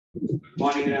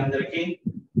Morning అందరికి.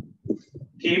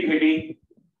 Keep hitting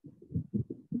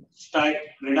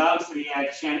redox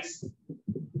reactions.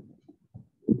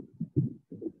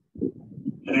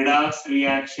 Redox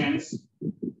reactions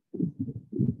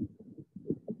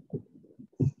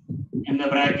in the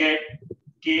bracket.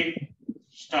 Keep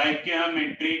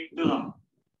stoichiometry 2.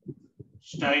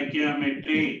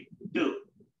 Stoichiometry 2.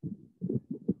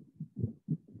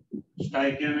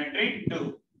 Stoichiometry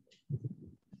 2.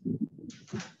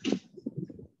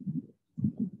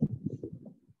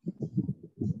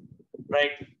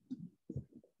 Right.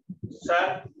 Sir,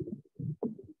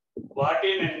 what do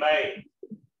you mean by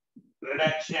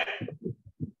reduction?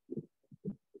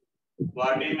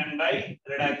 What do you mean by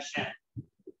reduction?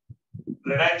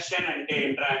 Reduction ante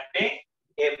ente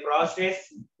a process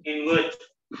in which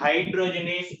hydrogen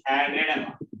is added.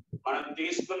 Manam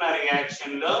teeskunna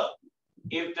reaction lo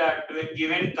if that to a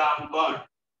given compound,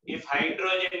 if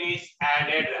hydrogen is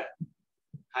added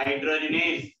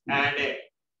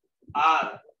or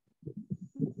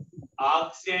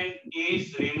oxygen is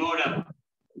removed.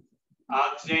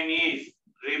 Oxygen is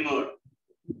removed.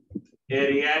 A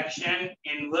reaction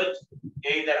in which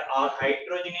either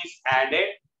hydrogen is added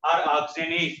or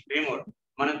oxygen is removed.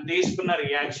 మనం తీసుకున్న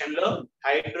reaction లో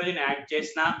hydrogen add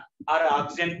చేసినా are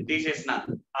oxygen తీసేసినా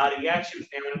ఆ reactions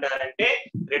ఏమంటారంటే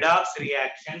redox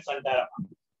reactions అంటారమ్మా.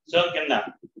 So కింద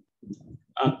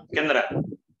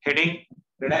heading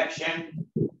reduction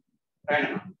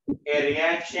రాయనమ్మా. A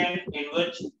reaction in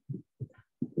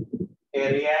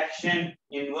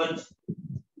which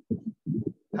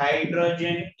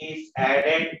hydrogen is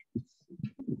added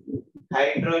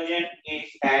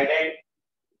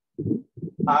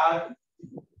or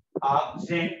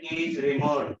oxygen is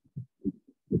removed.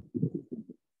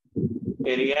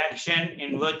 A reaction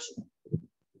in which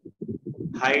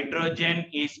hydrogen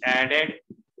is added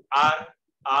or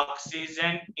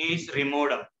oxygen is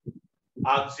removed.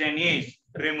 Oxygen is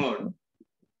removed.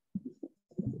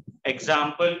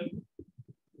 Example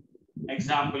 1.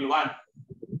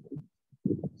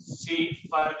 See,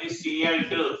 for the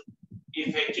Cl2, if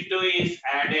H2 is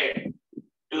added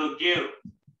to give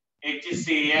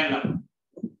HCl,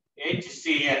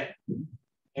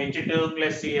 H2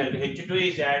 plus Cl, H2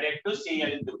 is added to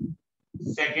Cl2.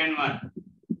 Second one.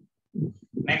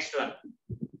 Next one.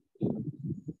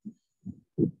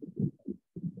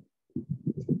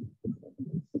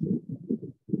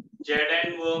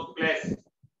 ZnO plus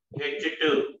H2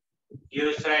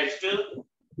 gives rise to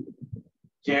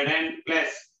Zn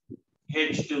plus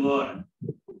H2O.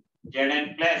 Zn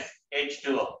plus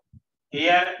H2O.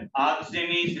 Here oxygen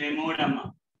is removed.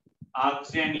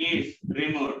 Oxygen is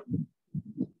removed.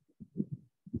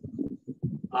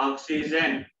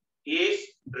 Oxygen is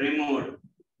removed.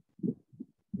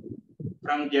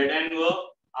 From ZnO,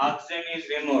 oxygen is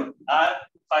removed. Or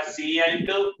for Cl2,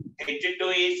 H2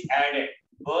 is added.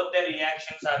 Both the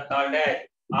reactions are called as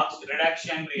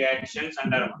reduction reactions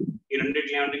అంటారు. ఈ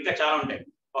రెండిట్లో ఏమంటే ఇంకా చాలా ఉంటాయి.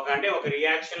 ఒక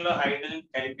reaction లో hydrogen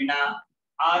కలిపినా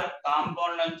ఆర్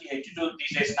కాంపౌండ్ నుంచి H2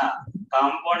 తీసేసిన,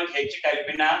 కాంపౌండ్ H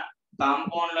కలిపినా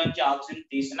కాంపౌండ్ నుంచి ఆక్సిజన్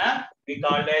తీసినా వి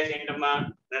కాల్డ్ యాజ్ ఏంటమ్మా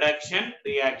రిడక్షన్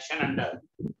రియాక్షన్ అంటారు.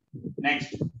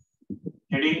 Next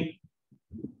heading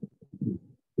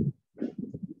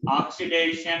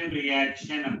oxidation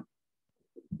reaction.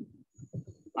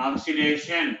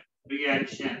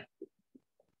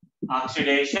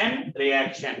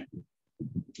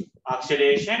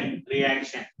 Oxidation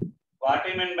reaction. What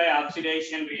I mean by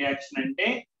oxidation reaction ante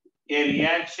a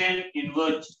reaction in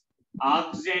which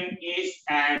oxygen is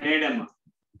added.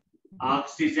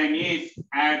 Oxygen is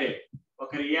added.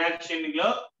 Oka reaction lo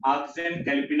oxygen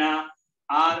kalpina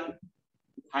or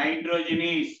hydrogen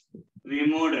is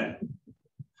removed.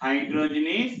 Hydrogen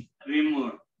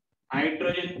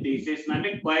తీసేసిన అంటే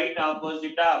quite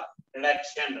opposite of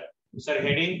reduction. So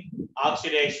heading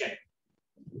oxidation.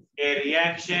 A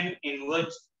reaction in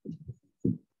which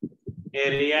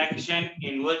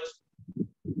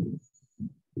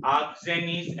oxygen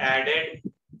is added.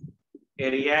 A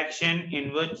reaction in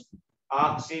which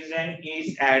oxygen is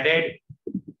added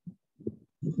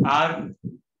or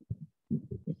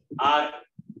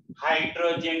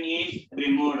hydrogen is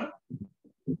removed.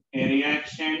 A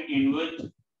reaction in which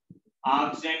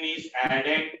oxygen is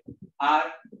added or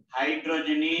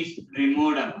hydrogen is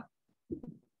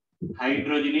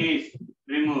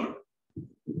removed.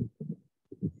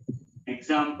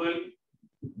 Example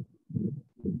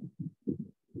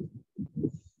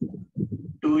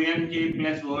 2Mg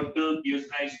plus O2 gives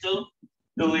rise to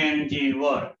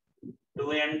 2MgO.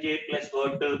 2Mg plus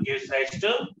O2 gives rise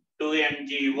to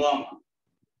 2MgO.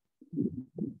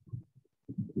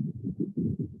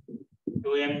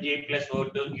 2Mg plus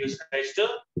O2 gives rise to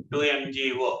 2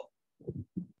 MgO.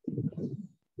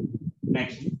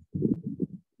 Next,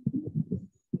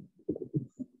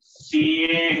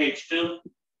 CaH2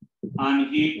 on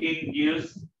heating gives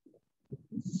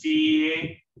Ca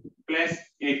plus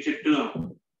H2.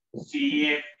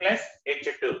 Ca plus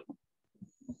H2.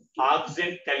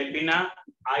 Oxygen kalipina,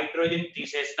 hydrogen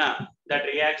తీసేసిన, that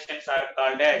reactions are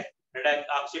called as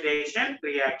oxidation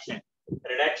reaction.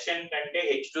 Reduction అంటే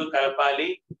H2 కలపాలి,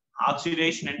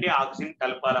 oxidation అంటే oxygen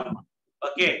కలపాలమ్మా.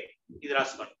 Okay, ఇది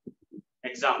రాసుకోండి.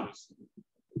 Examples.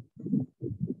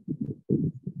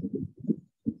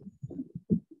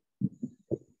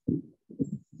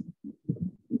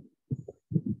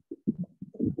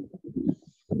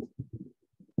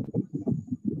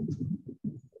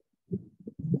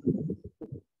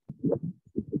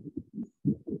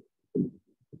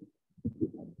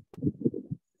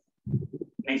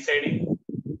 Next heading,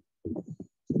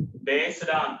 based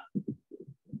on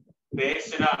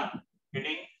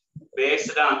heading,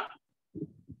 based on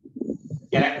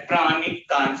electronic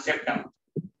concept,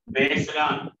 based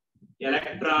on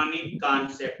electronic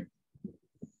concept,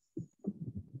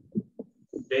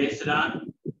 based on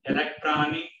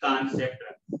electronic concept,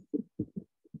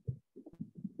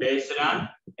 based on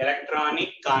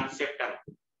electronic concept,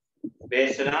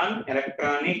 based on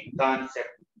electronic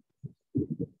concept,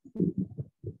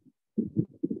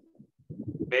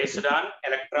 based on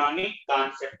electronic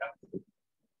concept,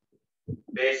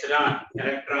 based on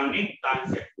electronic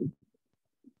concept,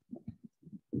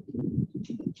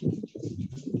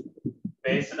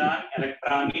 based on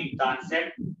electronic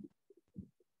concept.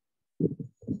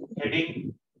 Heading,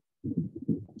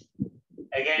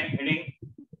 again heading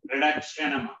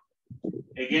reduction,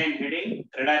 again heading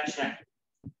reduction,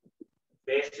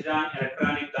 based on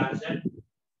electronic concept.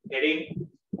 Heading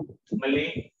mali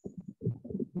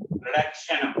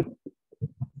reduction,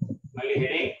 mali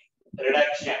heading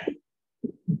reduction.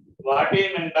 What is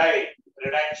meant by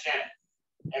reduction?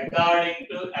 According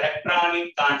to electronic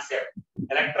concept.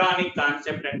 Electronic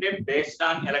concept అంటే based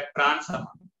on electrons,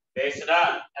 based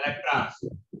on electrons.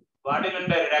 What is meant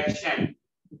by reduction?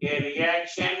 A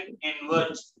reaction in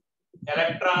which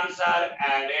electrons are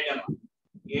added.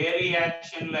 A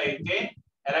reaction లో అయితే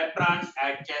electrons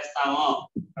add చేస్తామో,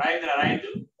 right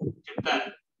చెప్తాను.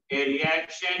 ఏ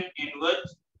reaction in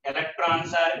which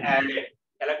electrons are added,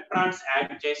 electrons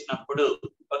add చేసినప్పుడు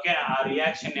okay ఆ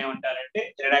reaction ఏమంటారంటే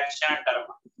reduction అంటారు.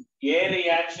 ఏ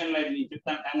reaction లో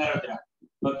చెప్తాను కంగారు వద్దురా,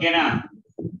 ఓకేనా.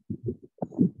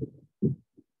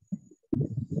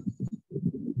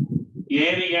 ఏ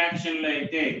రియాక్షన్ లో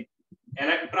అయితే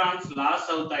ఎలక్ట్రాన్స్ లాస్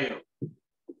అవుతాయో,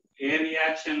 ఏ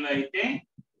రియాక్షన్ లో అయితే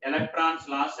ఎలక్ట్రాన్స్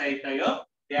లాస్ అవుతాయో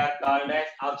they are called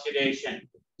as oxidation.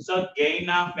 So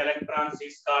gain of electrons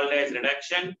is called as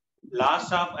reduction,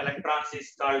 loss of electrons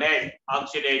is called as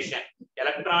oxidation.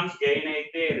 Electrons gain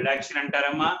అయితే రిడక్షన్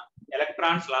అంటారమ్మా,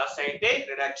 ఎలక్ట్రాన్స్ లాస్ అయితే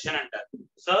reduction అంటారు.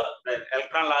 So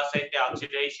electron loss అయితే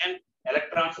oxidation,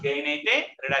 electrons gain అయితే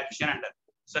reduction అంటారు.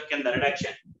 So కింద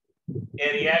reduction, a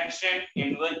reaction in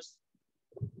which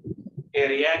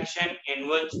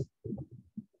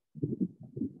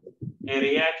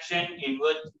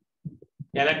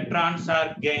electrons are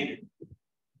gained,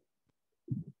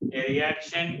 a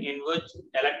reaction in which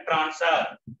electrons are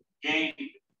gained,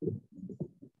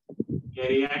 a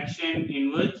reaction in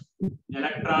which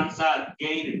electrons are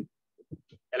gained,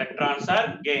 electrons are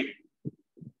gained.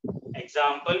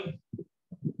 Example,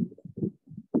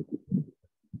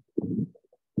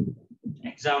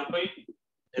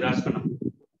 రాసుకున్నాం.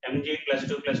 Mg plus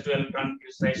 2 plus 2 electron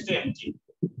gives rise to Mg.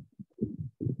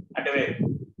 అటువే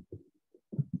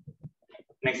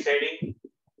next heading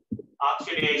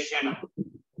oxidation.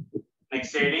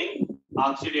 Next heading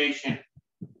oxidation.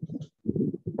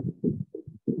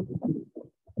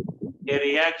 A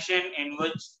reaction in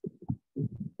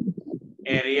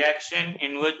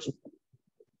which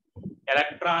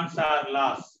electrons are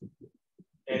lost.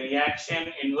 A reaction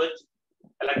in which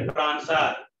electrons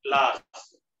are lost.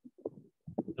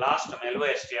 LOST,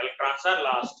 electrons are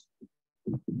lost.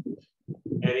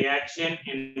 A reaction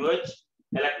in which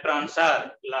electrons are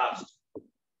lost.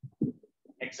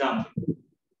 Example.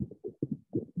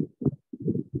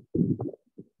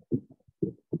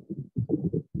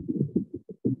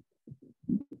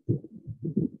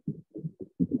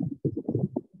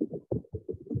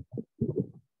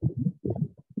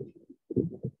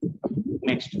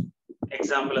 Next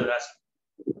example is asked.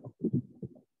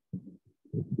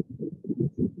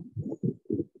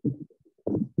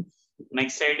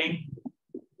 Next heading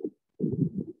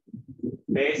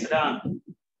based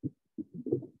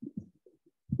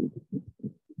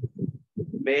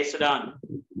on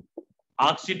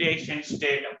oxidation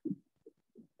state,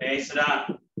 based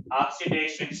on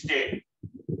oxidation state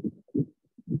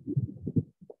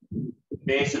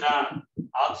based on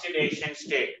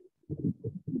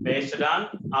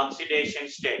oxidation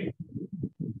state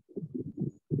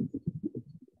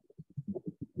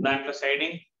దాంట్లో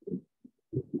siding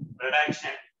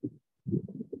reduction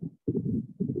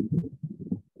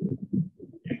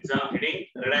exam heading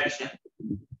reduction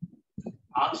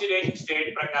oxidation state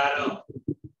ప్రకారం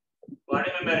what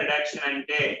is the reduction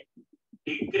అంటే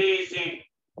decreasing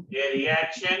a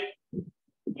reaction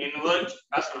in which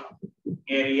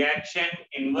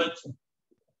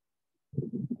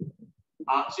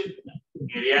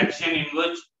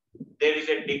there is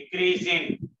a decrease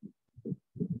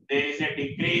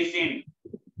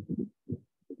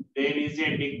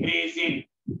in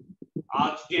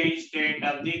oxidation state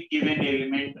of the given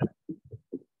element.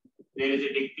 There is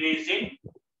a decrease in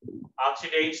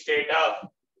oxidation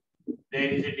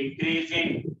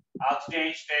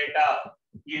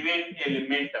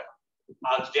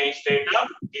state of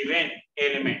given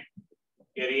element.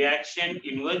 A reaction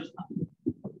in which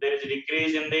there is a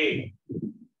decrease in the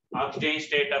oxidation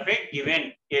state of a given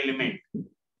element.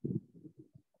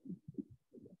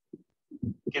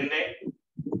 కిందే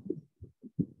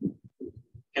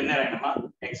రాయనమ్మా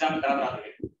exam తర్వాత రాదు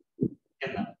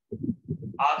కింద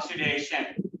oxidation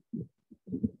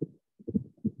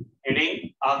heading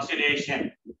oxidation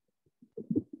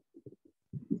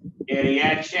a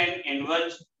reaction in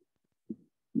which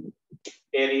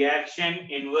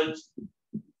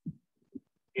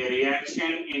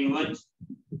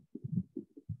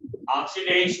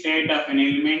oxidation state of an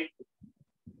element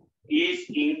is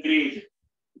increased.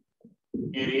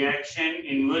 A reaction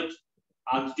in which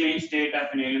oxidation state of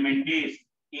an element is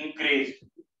increased.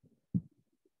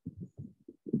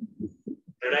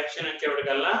 Reduction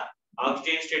వచ్చేప్పటికల్లా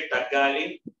oxidation state తగ్గాలి,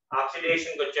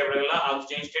 oxidation వచ్చేప్పటికల్లా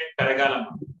oxidation state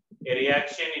పెరగాలమ్మా. A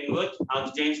reaction in which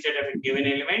oxidation state of a given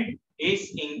element is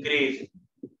increased.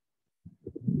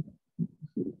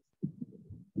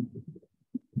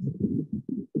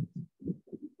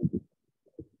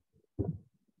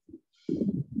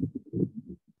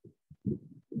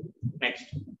 Next,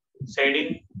 shading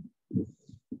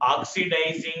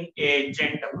oxidizing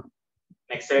agent.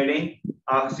 Next shading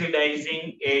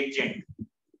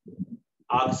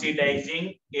oxidizing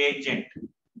agent.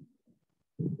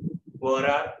 Or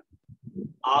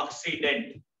oxidant.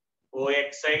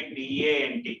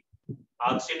 OXIDANT.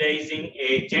 Oxidizing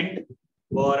agent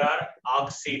or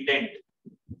oxidant.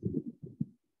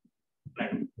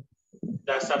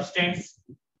 The substance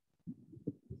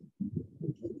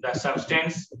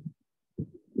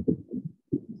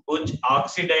which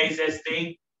oxidizes the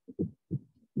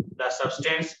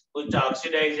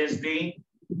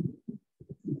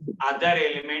other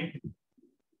element,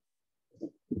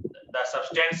 the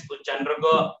substance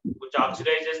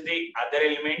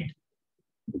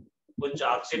which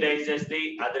oxidizes the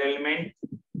other element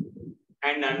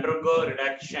and undergo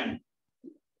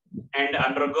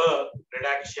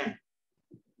reduction.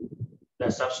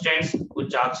 The substance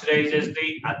which oxidizes the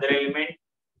other element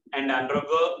and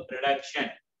undergo reduction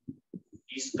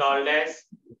is called as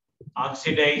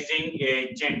oxidizing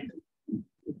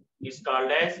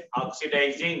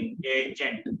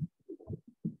agent.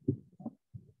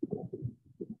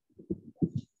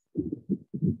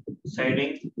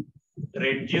 Shading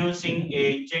reducing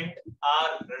agent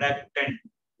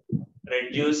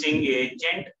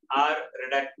or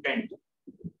reductant.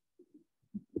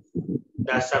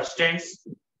 The substance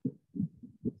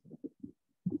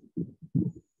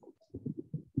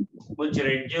which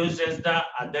reduces the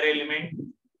other element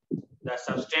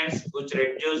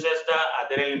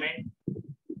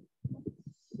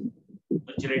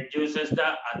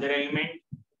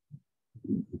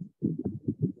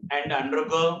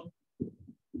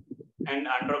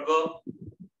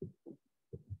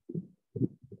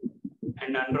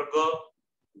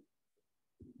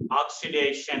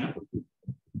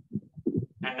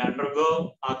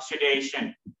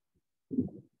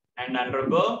and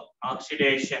undergo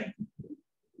oxidation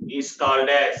is called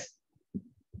as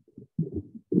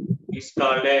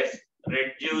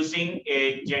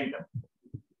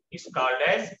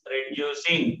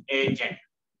reducing agent.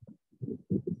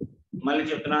 మళ్ళీ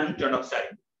చెప్తున్నాను చూడండి ఒకసారి.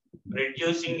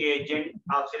 reducing agent,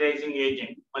 oxidizing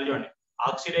agent. మళ్ళీ చూడండి,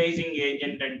 oxidising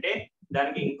agent అంటే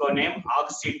దానికి ఇంకో name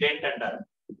accident అంటారు.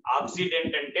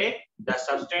 ఆక్సిడెంట్ అంటే the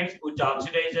substance which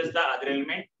oxidizes the other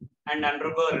element and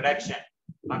undergo reduction.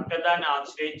 పక్క దాన్ని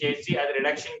ఆక్సిడైజ్ చేసి అది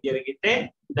రిడక్షన్ జరిగితే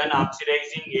దాన్ని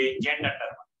ఆక్సిడైజింగ్ ఏజెంట్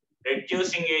అంటారు.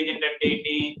 రెడ్యూసింగ్ ఏజెంట్ అంటే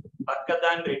ఏంటి? పక్క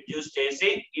దాన్ని రెడ్యూస్ చేసి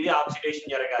ఇది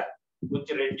ఆక్సిడేషన్ జరగాలి. which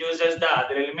reduces the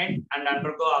other element and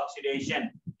undergo oxidation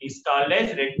is called as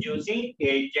reducing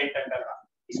agent అంటారు.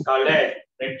 Is called as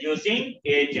reducing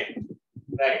agent.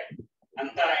 Right.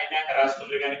 అంతా అయినాక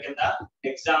రాసుకుంటారు కానీ కింద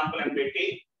ఎగ్జాంపుల్ అని పెట్టి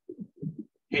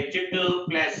H2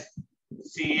 plus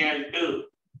Cl2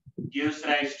 gives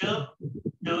rise to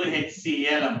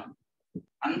 2HCl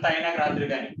అంతా అయినాక రాత్రి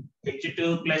కానీ H2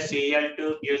 plus Cl2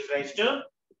 gives rise to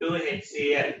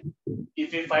 2HCl. If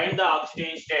you find the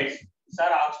oxidation states,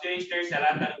 sir oxidation states ఎలా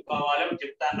కనుక్కోవాలో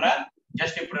చెప్తానరా,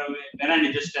 జస్ట్ ఇప్పుడు వినండి,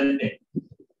 జస్ట్ అంతే.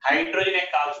 హైడ్రోజన్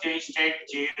యొక్క ఆక్సిడేషన్ స్టేట్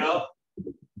 0,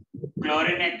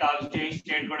 క్లోరిన్ యొక్క ఆక్సిడేషన్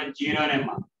స్టేట్ కూడా 0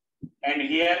 నేమ్మా. And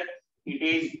here it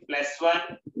is +1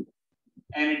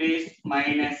 and it is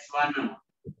 -1.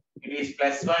 It is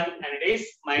 +1 and it is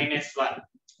 -1.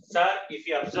 Sir, if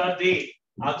you observe the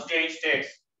oxidation states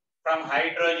from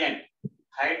hydrogen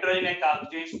యొక్క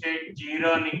oxidation state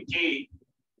 0 నుంచి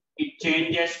it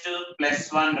changes to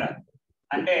 +1.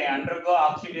 అంటే undergo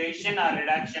oxidation or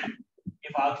reduction.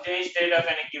 If oxidation state of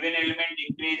any given element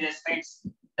increases, means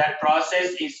that process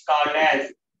is called as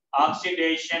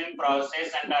oxidation process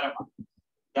అంటారు.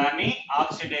 దాన్ని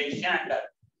oxidation అంటారు.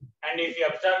 And if you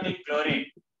observe the chlorine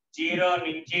 0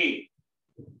 నుంచి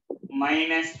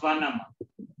 -1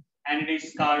 and it is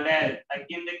called as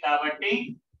తగ్గింది కాబట్టి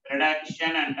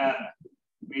reduction అంటారు.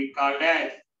 We called as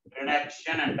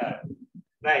reduction అంటారు.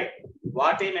 Right.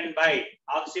 What I mean by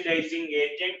oxidizing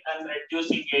agent and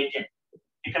reducing agent?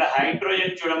 ఇక్కడ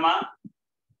hydrogen చూడమా,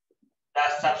 the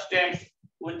substance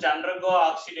which undergo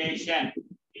oxidation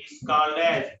is called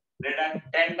as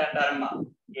reductant అంటారమ్మా.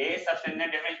 A substance ని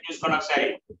definition చూసుకోండి ఒకసారి.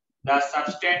 The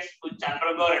substance which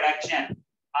undergo reduction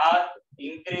or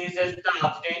increases the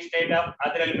oxidation state of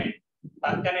other element.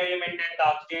 పక్కన element యొక్క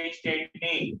oxidation state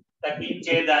ని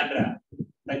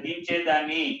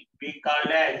తగ్గించేదాన్ని we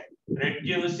called as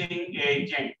reducing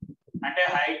agent. అంటే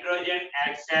hydrogen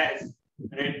acts as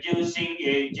reducing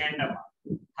agent.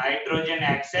 Hydrogen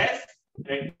acts as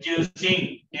reducing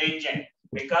agent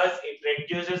because it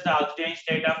reduces the oxidation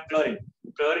state of chlorine.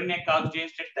 Chlorine యొక్క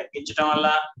oxidation state తగ్గించడం వల్ల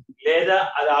లేదా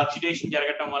అది oxidation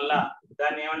జరగటం వల్ల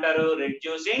దాన్ని ఏమంటారు,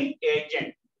 రెడ్యూసింగ్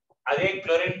ఏజెంట్. అదే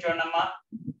క్లోరిన్ చూడమ్మా,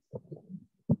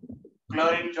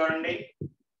 క్లోరిన్ చూడండి.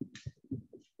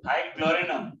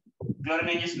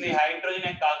 క్లోరిన్ ఏం చేస్తుంది, హైడ్రోజన్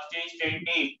యొక్క ఆక్సిడేషన్ స్టేట్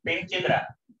ని పెంచేదిరా,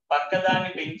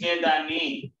 పక్కదాన్ని పెంచేదాన్ని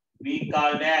we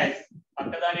called as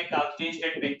పక్కదాని యొక్క ఆక్సిడేషన్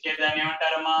స్టేట్ పెంచేదాన్ని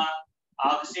ఏమంటారమ్మా,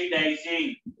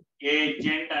 ఆక్సిడైజింగ్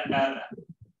ఏజెంట్ అంటారు.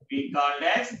 we called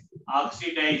as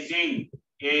oxidizing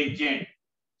agent.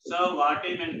 So what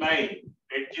is meant by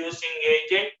reducing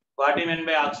agent? What is meant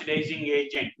by oxidizing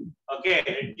agent? Okay,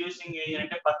 reducing agent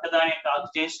అంటే పక్కదాని యొక్క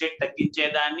oxidation state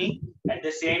తగ్గించేదాన్ని, at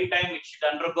the same time it should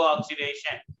undergo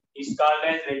oxidation, is called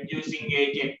as reducing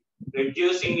agent.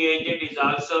 Reducing agent is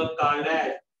also called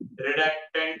as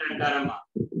reductant antarama.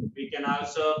 We can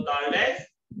also call as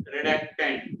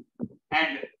reductant.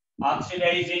 And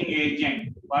oxidizing agent,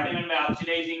 what is meant by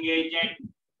oxidizing agent?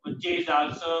 Which is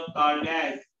also called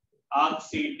as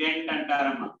oxidant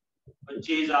antarama. Which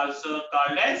is also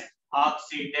called as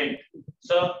oxidant.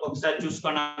 So ఒకసారి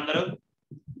చూసుకోండి అందరూ.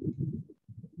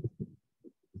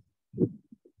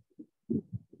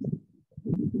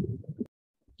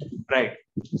 Right.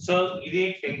 So ఇది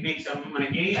techniques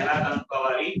మనకి ఎలా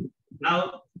కనుక్కోవాలి. Now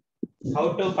how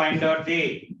to find out the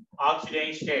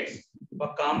oxidation states.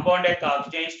 ఒక compound యొక్క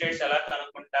oxidation states ఎలా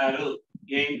కనుక్కుంటారు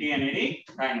ఏంటి అనేది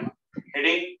రాయండి.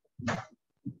 Heading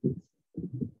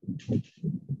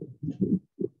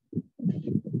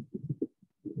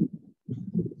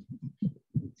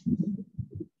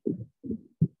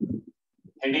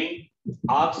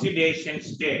oxidation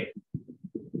state.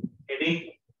 Heading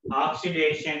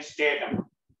oxidation state.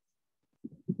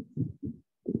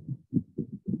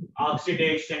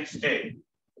 Oxidation state.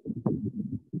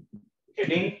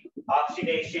 Heading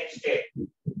oxidation state.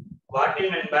 What do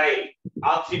you mean by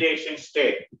oxidation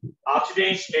state?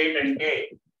 Oxidation state అంటే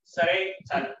సరే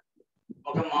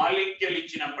ఒక molecule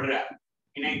ఇచ్చినప్పుడు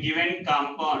in a given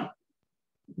compound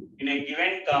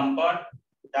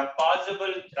the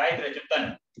possible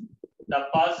the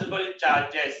possible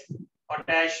charges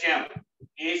potassium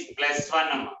is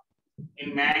 +1 in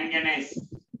manganese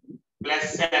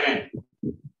 +7,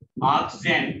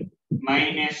 oxygen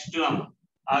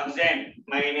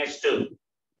 -2.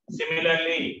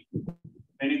 Similarly,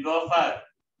 when you go for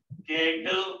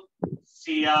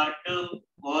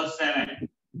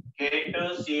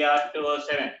K2Cr2O7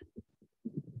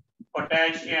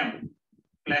 potassium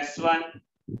 +1,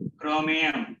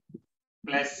 chromium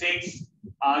 +6,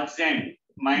 oxygen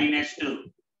 -2.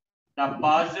 The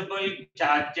possible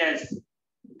charges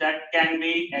that can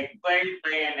be acquired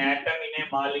by an atom in a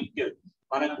molecule.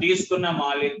 మనం తీసుకున్న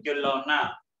molecule లో ఉన్న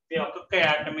ఒక్కొక్క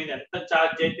atom మీద ఎంత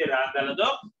charge అయితే రాగలదో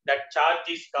that charge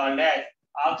is called as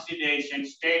oxidation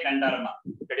state అంటారమ్మా.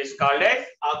 That is called as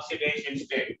oxidation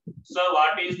state. So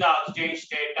what is the oxidation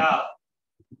state of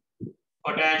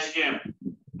potassium?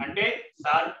 అంటే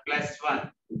sir +1.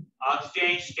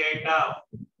 Oxidation state of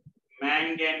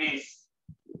manganese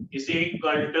is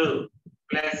equal to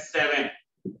 +7.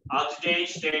 Oxidation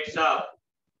states of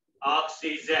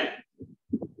oxygen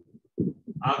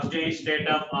state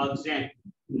of oxygen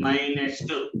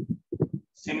 -2.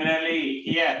 Similarly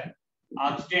here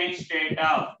oxidation state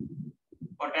of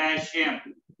potassium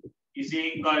is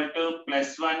equal to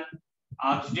 +1.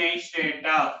 Oxidation state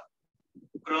of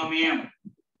chromium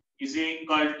is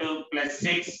equal to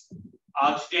 +6.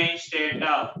 Oxidation state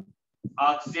of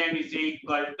oxygen is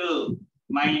equal to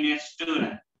 -2.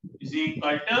 Is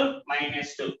equal to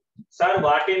 -2. Sir,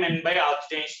 what is meant by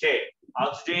oxidation state?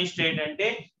 Oxidation state అంటే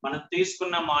మనం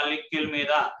తీసుకున్న molecule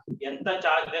మీద ఎంత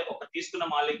charge, ఒక తీసుకున్న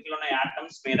molecule ఉన్న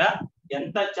atoms మీద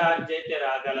ఎంత చార్జ్ అయితే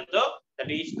రాగలదో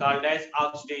that is called as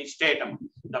oxidation state.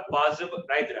 The possible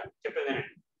right రా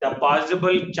చెప్పేదేనండి. The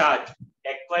possible charge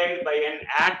acquired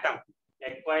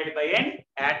by an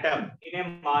atom in a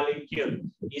molecule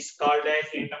is called as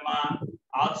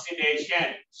oxidation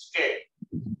state.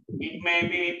 It may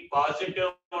be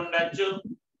positive ఉండొచ్చు,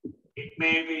 it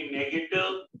may be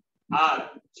negative or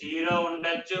zero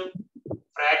ఉండొచ్చు,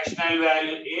 fractional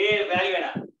value ఏ value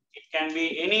అయినా, it can be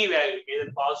any value, either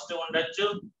positive ఉండొచ్చు,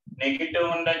 negative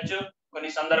ఉండొచ్చు,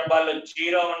 కొన్ని సందర్భాల్లో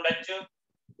zero ఉండొచ్చు.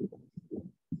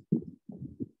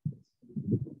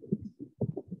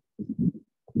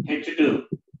 H2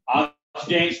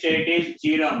 oxidation state is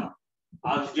 0.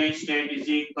 Oxidation state is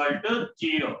equal to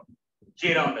 0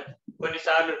 ఉండొచ్చు.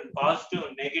 కొన్నిసార్లు positive,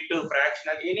 negative,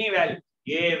 fractional any value,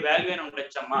 ఏ value అయినా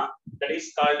ఉండొచ్చమ్మా. That is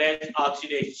called as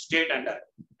oxidation state అంటారు.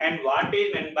 And what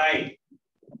is men by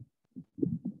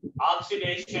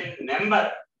oxidation number?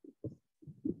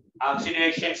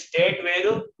 Oxidation state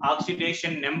వేరు,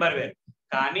 oxidation number వేరు.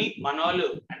 కానీ మనోళ్ళు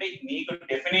అంటే నీకు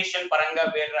డెఫినేషన్ పరంగా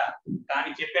వేర్రా, కానీ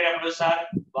చెప్పేటప్పుడు sir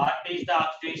what is the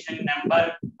oxidation number,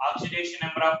 oxidation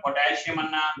number of potassium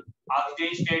అన్నా,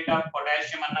 ఆక్సిడేషన్ స్టేట్ ఆఫ్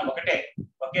పొటాషియం అన్నా ఒకటే,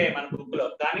 ఓకే మన బుక్ లో.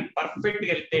 కానీ పర్ఫెక్ట్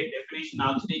గా వెళ్తే డెఫినేషన్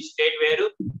ఆక్సిడేషన్ స్టేట్ వేరు,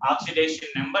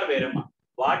 ఆక్సిడేషన్ నెంబర్ వేరమ్మా.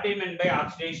 వాట్ ఈ mean by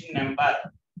oxidation number?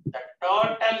 The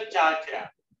total charge రా,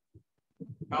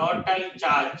 total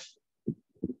charge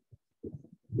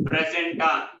present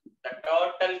on the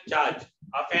total charge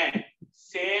of a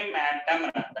same atom,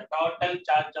 the total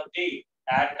charge of the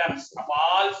atoms of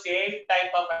all same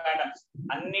type of atoms,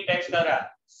 anni types kada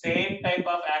same type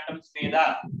of atoms meeda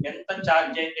enta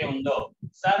charge aithe undo.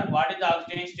 Sir, what is the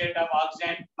oxidation state of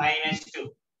oxygen? -2.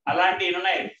 alanti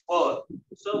unnai 4.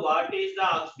 So what is the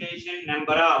oxidation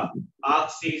number of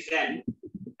oxygen?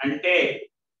 ante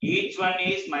each one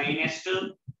is -2.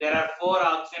 There are 4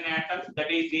 oxygen atoms, that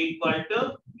is equal to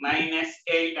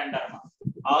 -8 అంటారు.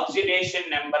 Oxidation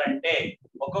number అంటే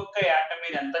ఒక్కొక్క atom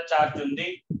మీద ఎంత charge ఉంది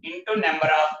into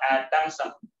number of atoms.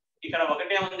 ఇక్కడ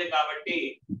ఒకటే ఉంది కాబట్టి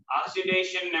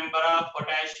oxidation number of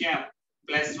potassium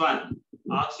 +1,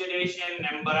 oxidation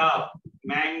number of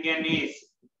manganese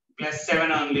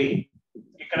 +7 only.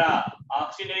 ఇక్కడ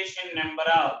oxidation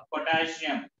number of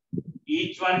potassium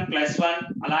each one +1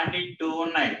 అలాంటి 2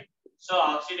 ఉన్నాయి. So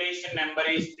oxidation number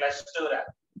is +2 ra.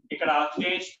 ఇక్కడ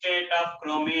oxidation state of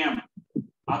chromium,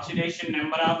 oxidation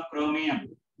number of chromium,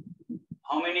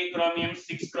 how many chromium?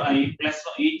 6 plus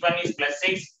each one is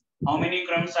 +6. How many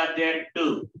chromes are there? 2.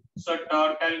 So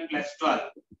total +12.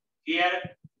 Here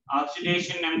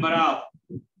oxidation number of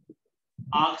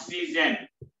oxygen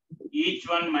each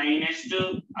one -2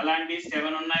 అలాంటి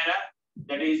 7 ఉన్నాయిరా,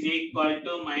 that is equal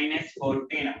to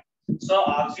 -14. So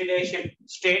oxidation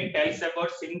state tells about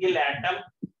single atom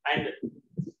and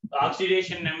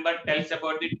oxidation number tells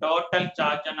about the total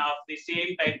charge of the same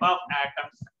type of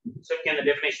atoms. So can the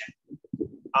definition?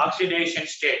 Oxidation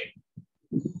state,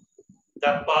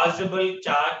 the possible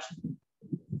charge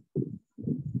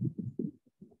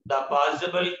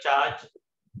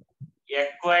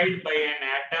acquired by an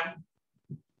atom,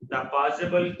 the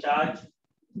possible charge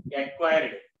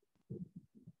acquired,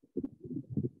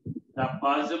 the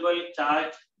possible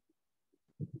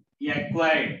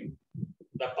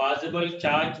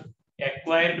charge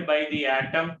acquired by the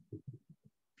atom,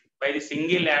 by the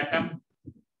single atom,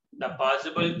 the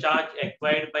possible charge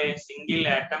acquired by a single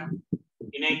atom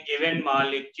in a given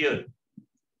molecule,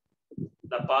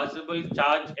 the possible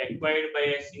charge acquired by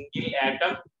a single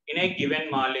atom in a given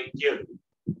molecule,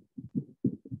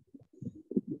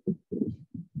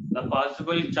 the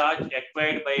possible charge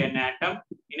acquired by an atom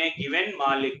in a given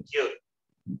molecule.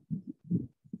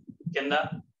 Kenda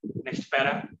next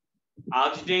para,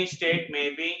 oxidation state may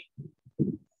be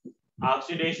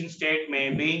oxidation state may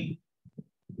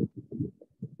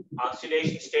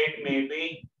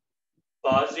be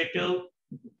positive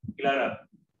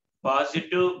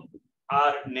positive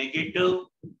or negative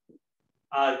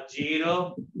or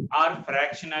zero or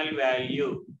fractional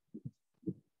value.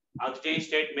 Oxidation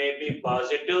state may be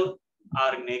positive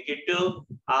or negative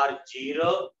or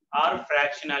zero or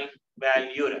fractional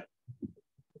value.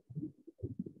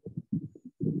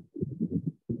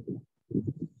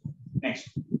 Next,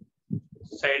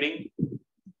 siding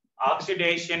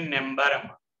oxidation number.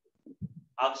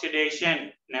 Oxidation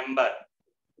number.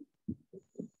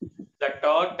 The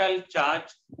total charge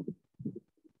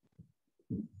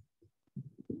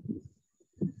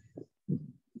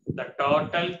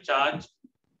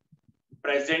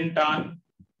present on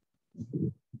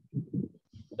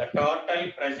the total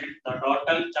charge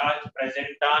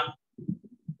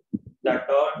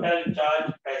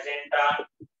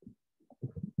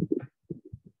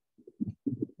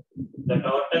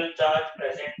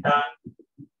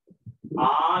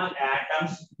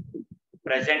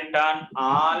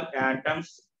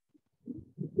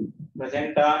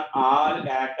present on all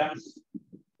atoms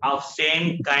of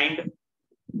same kind.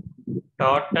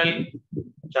 Total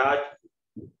charge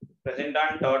present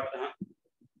on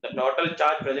the total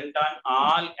charge present on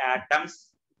all atoms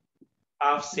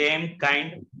of same kind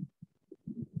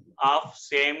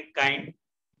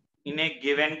in a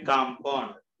given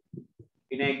compound.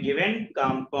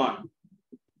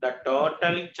 The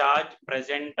total charge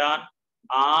present on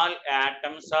all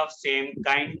atoms of same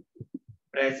kind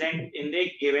present in the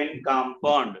given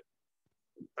compound.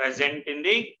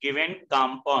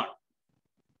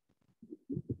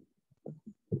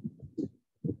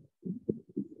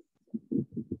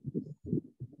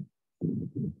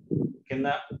 Kin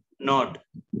the note.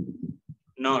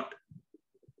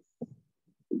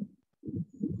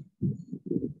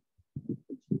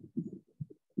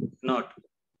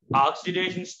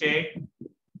 Oxidation state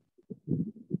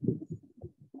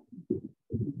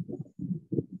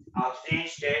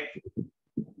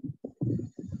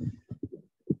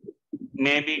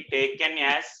may be taken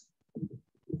as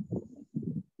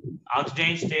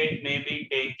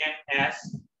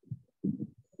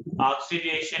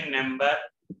oxidation number.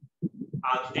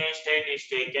 Oxidation state is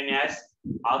taken as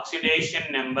oxidation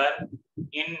number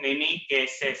in many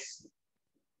cases.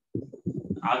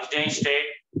 Oxidation state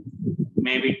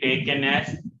may be taken as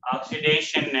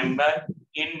oxidation number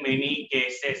in many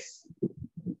cases.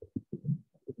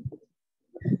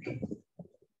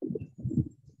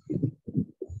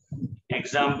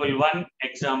 Example 1,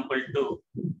 example 2.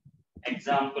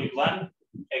 Example 1,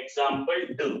 example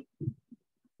 2.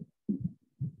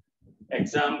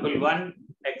 Example 1,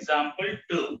 example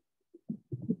 2.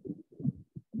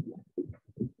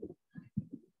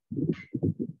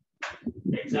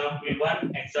 Example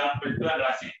 1, example 2 and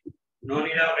Rasi. No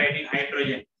need of writing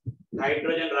hydrogen.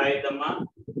 Hydrogen రాయదమ్మా.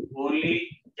 Only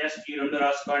just ఈ రెండు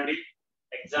రాసుకోండి.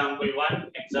 Example 1,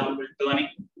 example 2 అని.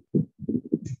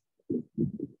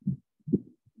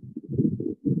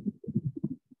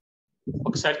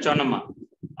 ఒకసారి చూడమ్మా.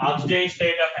 Oxidation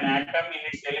state of an atom in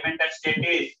its elemental state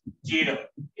is 0.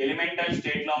 Elemental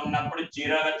state లో ఉన్నప్పుడు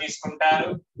 0 గా తీసుకుంటారు.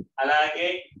 అలాగే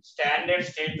స్టాండర్డ్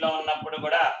స్టేట్ లో ఉన్నప్పుడు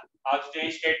కూడా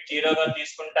ఆక్సిడేషన్ స్టేట్ 0 గా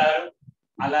తీసుకుంటారు.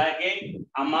 అలాగే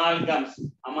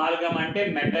అమాల్గమ్ అంటే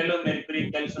మెటల్ మెర్క్యూరీ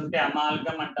కలిసి ఉంటే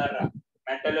అమాల్గమ్ అంటారా.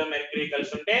 మెటల్ మెర్క్యూరీ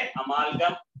కలిసి ఉంటే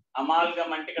అమాల్గమ్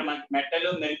అంటే ఇక్కడ మనకి మెటల్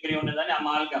మెర్క్యూరీ ఉన్నదని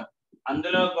అమాల్గమ్.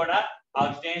 అందులో కూడా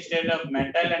oxidation state of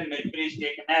metal and mercury is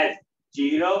taken as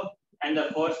 0 and the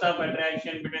force of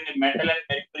attraction between the metal and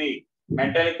mercury.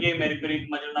 Metal ki mercury ki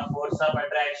madhya unna force of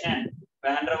attraction,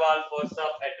 van der Waals force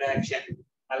of attraction.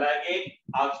 Alage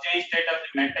oxidation state of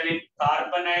the metal in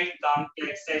carbonyl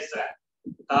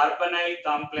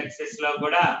complexes lo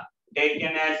kuda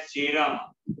taken as 0.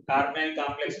 Carbonyl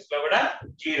complexes lo kuda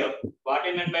 0. What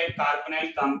is meant by carbonyl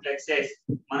complexes?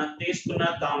 మనం తీసుకున్న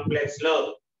complex లో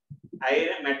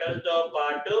iron metal తో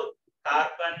పాటు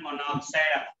carbon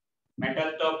monoxide.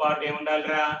 Metal తో పాటు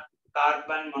ఏముండాలిరా?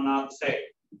 Carbon monoxide.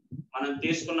 మనం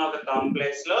తీసుకున్న ఒక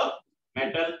కాంప్లెక్స్ లో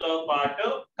మెటల్ తో పాటు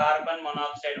కార్బన్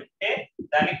మొనాక్సైడ్ ఉంటే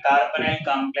దాన్ని కార్బనైల్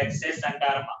కాంప్లెక్సెస్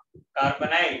అంటారమ్మా.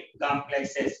 Carbonyl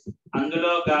complexes.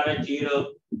 అందులో గాడ 0.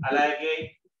 అలాగే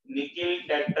నికిల్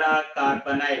టెట్రా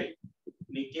కార్బనైల్.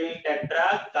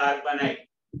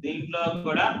 దీంట్లో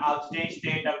కూడా oxidation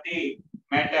state of the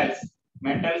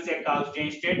metals యొక్క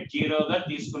ఆక్సిడేషన్ స్టేట్ 0 గా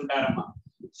తీసుకుంటారమ్మా.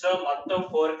 సో మొత్తం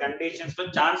 4 కండిషన్స్ లో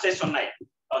ఛాన్సెస్ ఉన్నాయి.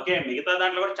 ఓకే, మిగతా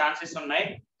దాంట్లో కూడా ఛాన్సెస్ ఉన్నాయి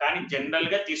కానీ జనరల్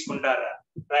గా తీసుకుంటారా.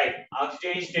 Right.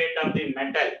 Oxidation state of the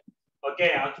metal. Okay,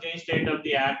 oxidation state of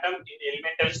the atom in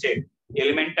elemental state.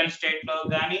 Elemental state లో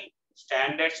గాని,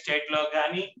 స్టాండర్డ్ స్టేట్ లో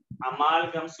గాని,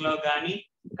 అమాల్గమ్స్ లో గాని,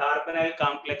 కార్బనైల్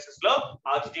కాంప్లెక్సెస్ లో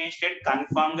ఆక్సిజన్ స్టేట్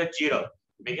కన్ఫర్మ్ గా 0.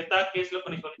 మిగతా కేసులో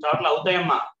కొన్ని చోట్ల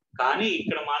అవుతాయమ్మా, కానీ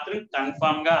ఇక్కడ మాత్రం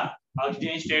కన్ఫర్మ్ గా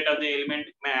oxygen state of the element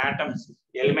atoms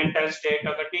elemental state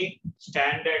ఒకటి,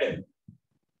 స్టాండర్డ్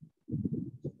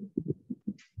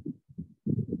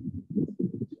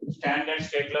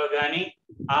స్టేట్ లో గాని,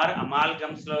 ఆర్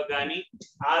అమాల్గమ్స్ లో గాని,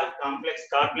 ఆర్ కాంప్లెక్స్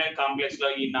కార్బనైల్ కాంప్లెక్స్ లో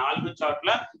ఈ 4 చోట్ల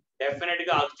డెఫినెట్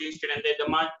గా ఆక్సిజన్ స్టేట్ ఎంత అయితే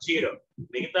 0.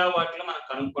 మిగతా వాటిలో మనం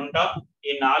కనుక్కుంటాం. ఈ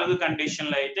 4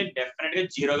 కండిషన్లు అయితే డెఫినెట్ గా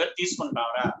 0 గా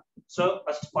తీసుకుంటాంరా. సో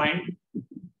ఫస్ట్ పాయింట్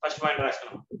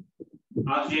రాసుకున్నాం.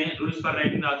 Oxygen rules for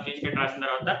writing oxygen state రాసిన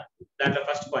తర్వాత దాంట్లో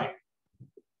first point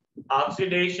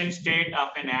oxidation state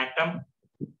of N atom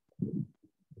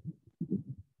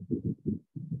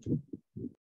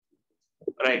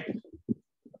right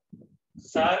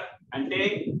sir. అంటే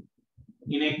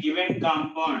ఇన్ ఏ గివెన్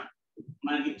కాంపౌండ్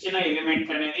మనకి ఇచ్చిన ఎలిమెంట్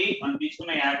అనేది మనం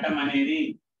తీసుకున్న ఆటమ్ అనేది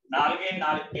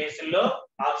 4 కేసుల్లో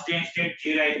oxygen state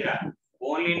 0 అయితేరా.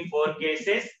 Only in 4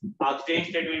 cases oxygen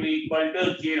state will be equal to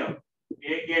 0.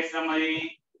 A case మరి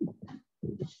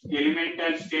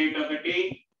ఎలిమెంటల్ స్టేట్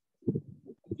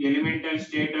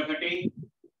ఒకటి,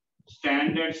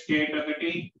 స్టాండర్డ్ స్టేట్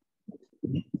ఒకటి,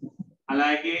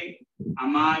 అలాగే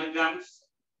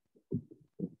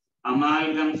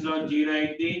అమాల్గమ్స్ లో 0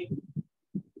 అయింది.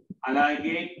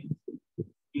 అలాగే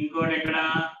ఇంకోటి ఎక్కడ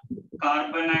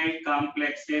కార్బనైల్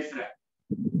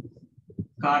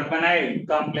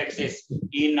కాంప్లెక్సెస్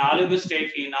ఈ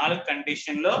 4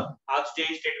 కండిషన్ లో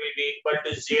oxygen state will be equal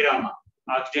to 0 అమ్మా.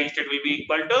 Oxygen state will be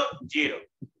equal to 0.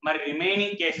 మరి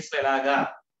రిమైనింగ్ కేసెస్ ఎలాగా?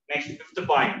 నెక్స్ట్ ఫిఫ్త్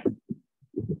పాయింట్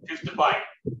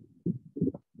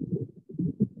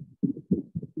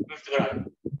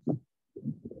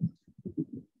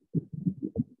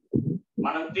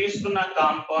మనం తీసుకున్న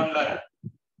కాంపౌండ్ లో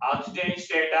oxygen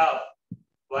state of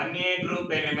 1A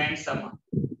group elements అమ్మా.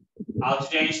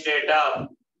 Oxygen state of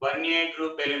 1A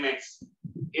group elements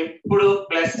ఎప్పుడు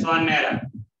 +1 ఎరా,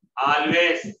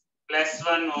 ఆల్వేస్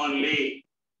 +1 ఓన్లీ.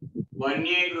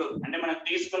 1A గ్రూప్ అంటే మనం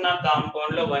తీసుకున్న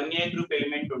కాంపౌండ్ లో 1A గ్రూప్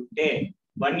ఎలిమెంట్ ఉంటే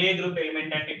 1A గ్రూప్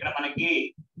ఎలిమెంట్ అంటే ఇక్కడ మనకి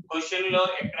క్వశ్చన్ లో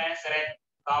ఎక్కడైనా సరే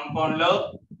కాంపౌండ్ లో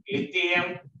lithium,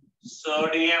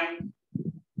 sodium,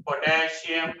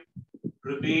 potassium,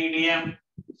 rubidium,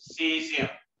 caesium,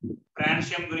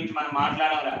 francium గురించి మనం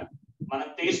మాట్లాడారా. మనం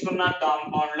తీసుకున్న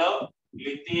కాంపౌండ్ లో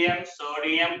lithium,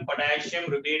 sodium, potassium,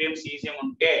 rubidium, caesium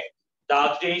ఉంటే the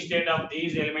oxidation state of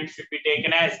these elements should be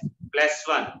taken as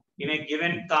 +1 in a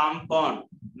given compound,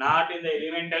 not in the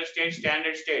elemental state,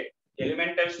 standard state.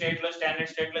 Elemental state లో standard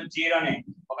state లో 0 నే.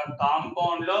 ఒక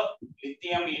compound లో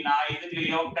lithium ఈ 5 ఏ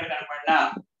ఒక్కటి కనపడినా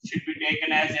should be taken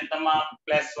as ఎంతమా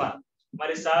 +1.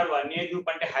 మరి sir 1A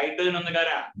group అంటే hydrogen ఉంది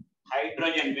కదా,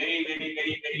 hydrogen very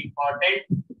important.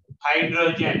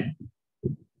 Hydrogen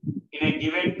in a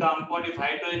given compound, if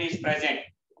hydrogen is present,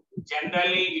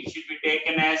 generally it should be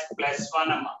taken as +1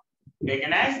 amma.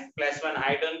 Taken as +1,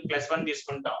 hydrogen +1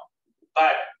 తీసుకుంటాం.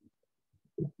 But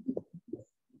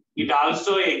it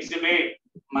also exhibit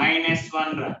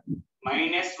 -1 రా.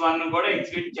 -1 కూడా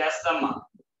exhibit చేస్తామా,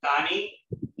 కానీ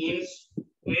in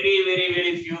very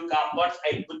few compounds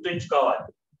అవి గుర్తుంచుకోవాలి.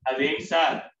 అవేంటి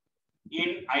sir?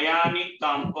 In ionic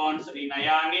compounds, in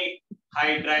ionic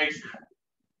hydrides,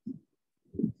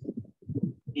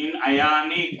 in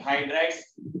ionic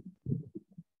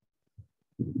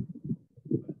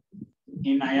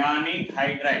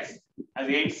hydrides,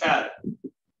 అవేంటి sir?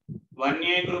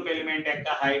 1A group element యొక్క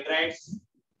హైడ్రైడ్స్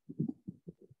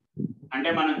అంటే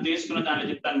మనం తీసుకున్న దాంట్లో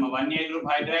చెప్తాను. 1A group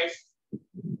hydrides,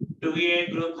 2A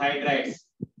group hydrides,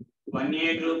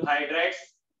 1A group hydrides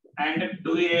and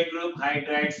 2A group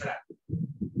hydrides రా.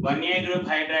 1A గ్రూప్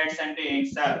హైడ్రైడ్స్ అంటే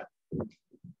ఏంటి sir?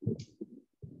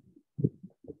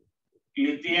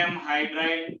 lithium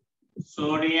hydride,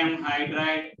 sodium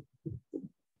hydride,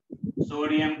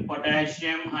 sodium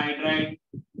potassium hydride,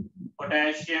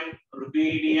 potassium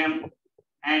rubidium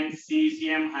and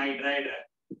cesium hydride.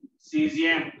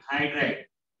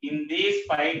 In these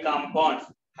 5 compounds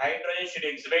hydrogen should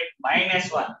exhibit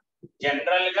 -1.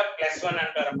 General గా +1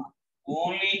 అంటారమ్మా.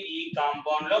 Only ఈ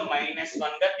compound లో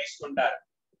 -1 గా తీసుకుంటారు.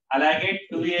 అలాగే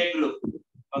 2A group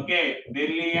okay,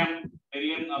 beryllium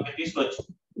okay తీసుకోవచ్చు.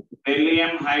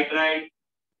 beryllium hydride,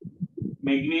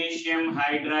 magnesium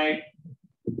hydride,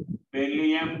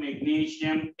 beryllium,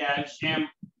 magnesium, calcium,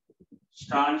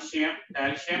 strontium,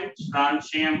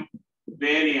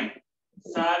 barium.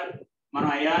 Sir మనం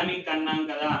ionic అన్నాం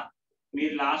కదా,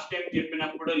 మీరు లాస్ట్ టైం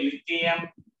చెప్పినప్పుడు లిథియం,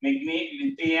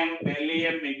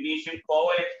 బెరిలియం, మెగ్నీషియం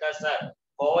కోవలెంట్ కదా సార్,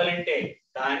 కోవలెంటే.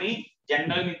 కానీ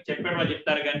జనరల్ మీకు చెప్పేటప్పుడు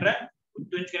చెప్తారు కనుక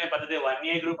గుర్తుంచుకునే పద్ధతి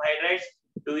 1A group hydrides,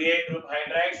 2A group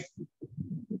hydrides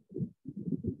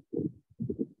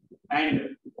and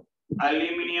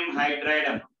aluminium hydride.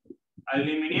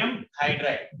 Aluminium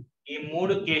hydride ఈ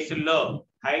మూడు కేసుల్లో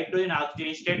హైడ్రోజన్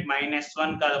ఆక్సిజన్ స్టేట్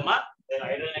 -1 కదమ్మా,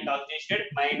 hydrogen oxygen state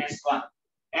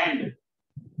 -1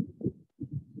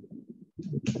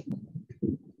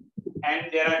 and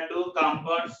there are two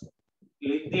compounds,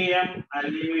 lithium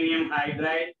aluminum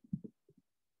hydride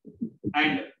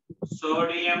and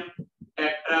sodium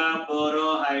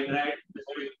tetraborohydride.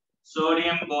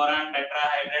 Sodium boron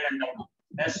tetrahydride అంటాము.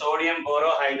 Sodium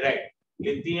borohydride,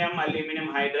 lithium aluminum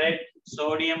hydride,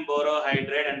 sodium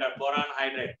borohydride అంటారు, boron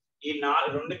hydride. ఈ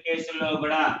రెండు కేసుల్లో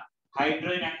కూడా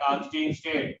హైడ్రోజన్ యొక్క oxygen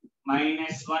state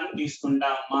 -1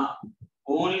 తీసుకుంటామా.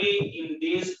 Only in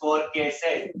these 4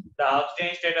 cases the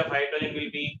oxidation state of hydrogen will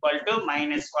be equal to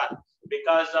 -1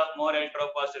 because of more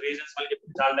electropositive reasons.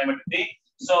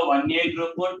 So 1A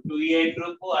group, 2A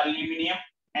group aluminum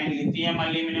and lithium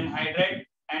aluminum hydride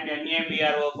and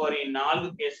NaBrO4 ఈ 4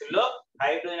 కేసుల్లో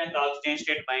hydrogen యొక్క oxygen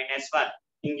state -1.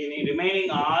 ఇంక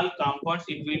remaining all compounds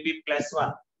it will be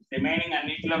 +1. Remaining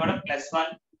అన్నిటిలో కూడా +1.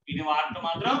 ఇది water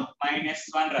మాత్రం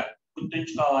 -1 రా,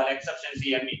 గుర్తుంచుకోవాలి ఎక్సెప్షన్స్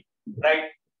ఇవన్నీ, రైట్.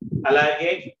 అలాగే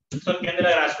సో కింద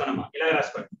రాసుకోనమ్మా, ఇలా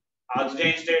రాసుకోండి.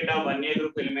 Oxygen state of 1A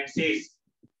group elements is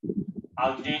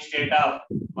oxygen state of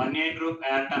 1A group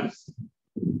atoms.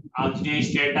 Oxygen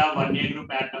state of 1A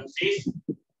group atoms is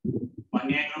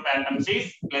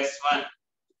 +1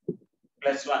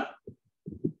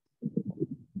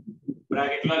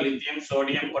 bracket లో lithium,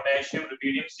 sodium, potassium,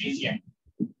 rubidium, caesium.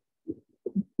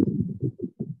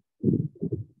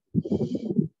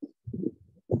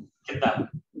 కింద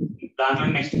దాంట్లో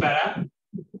next para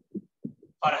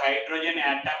for hydrogen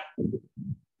atom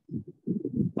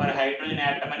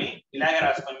అని ఇలాగే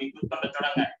రాసుకోండి. మీకు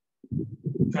గుర్తుంటుంది,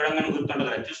 చూడంగానే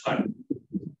గుర్తుంటుంది, చూసుకోండి.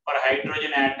 ఫర్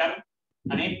హైడ్రోజన్ యాటమ్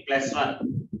అని +1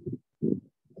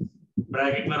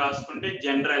 బ్రాకెట్ లో రాసుకుంటే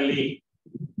జనరల్లీ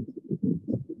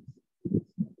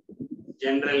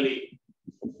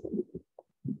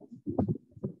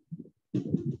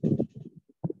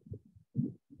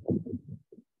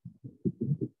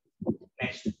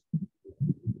నెక్స్ట్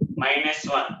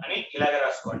 -1 అని ఇలాగ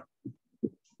రాసుకోండి.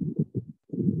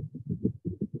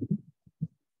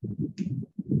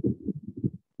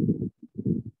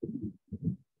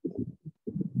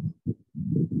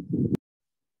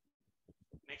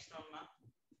 నెక్స్ట్ అమ్మా,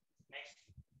 next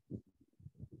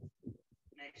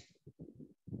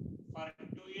for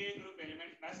 2A group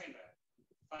elements రాసేండి.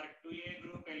 For 2A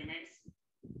group elements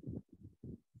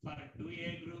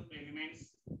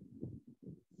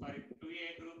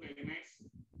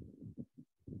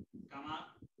comma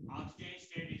oxygen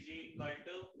state is equal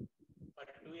to, for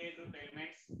 2A group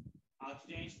elements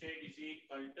oxygen state is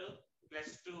equal to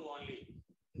 +2 only.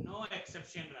 No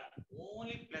exception ra,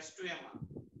 only +2 amma,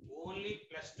 only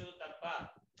 +2 tappa.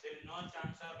 There is no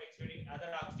chance of exceeding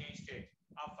other oxygen state.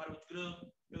 For which group?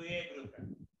 2A group.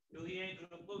 2A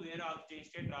group where oxygen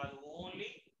state రాదు, only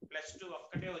 +2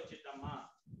 ఒక్కటే వచ్చిందమ్మా,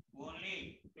 only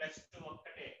 +2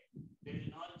 ఒక్కటే. There is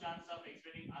no chance of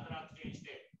exceeding other oxygen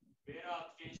state. వేరే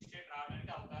oxygen state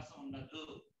రావడానికి అవకాశం ఉండదు.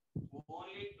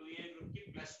 Only 2A group కి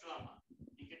 +2 అమ్మా.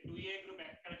 ఇంకా 2A గ్రూప్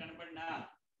ఎక్కడ కనపడినా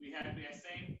we have to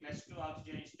assign +2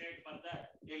 oxygen state for the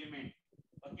element.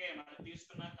 Okay, మనం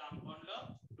తీసుకున్న కాంపౌండ్ లో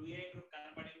 2A గ్రూప్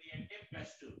కనపడింది అంటే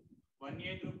 +2,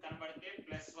 1A గ్రూప్ కనపడితే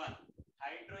 +1.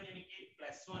 హైడ్రోజన్ కి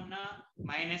 +1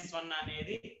 -1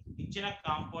 అనేది ఇచ్చిన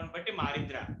కాంపౌండ్ బట్టి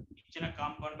మారిద్దిరా,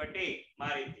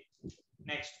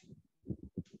 next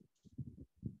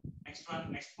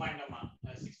next point amma,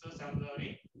 6th or 7th sorry.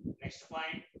 Next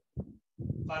point,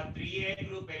 for 3A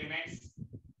group elements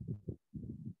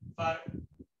for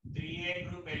 3A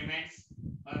group elements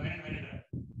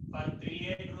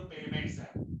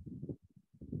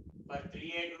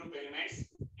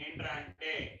ఏంట్రా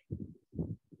అంటే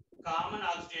కామన్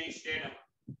ఆక్సిజన్ స్టేట్ అమ్మా.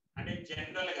 అంటే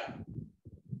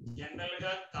జనరల్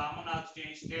గా common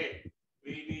oxygen state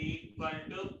will be equal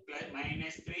to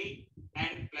 -3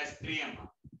 and +3 అమ్మా.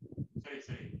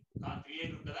 సరే 3A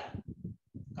group కదా,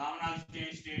 common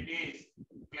oxygen state is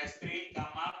 +3,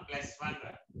 +1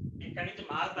 ఇక్కడ నుంచి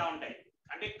మారుతా ఉంటాయి.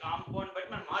 అంటే కాంపౌండ్ బట్టి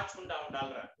మనం మార్చుకుంటా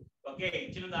ఉండాలిరా. ఓకే,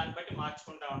 ఇచ్చిన దాన్ని బట్టి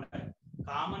మార్చుకుంటా ఉండాలి.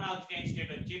 కామన్ ఆక్సిజన్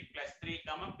స్టేట్ వచ్చి +3,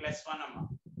 +1 అమ్మా,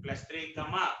 +3,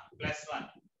 +1.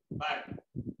 బట్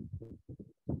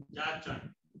జార్చండి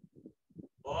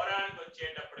బోరాన్కి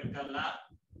వచ్చేటప్పటికల్లా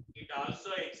ఇట్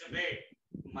ఆల్సో ఎగ్జిబిట్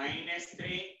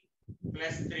 -3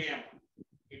 +3 అమ్మా.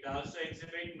 ఇట్ ఆల్సో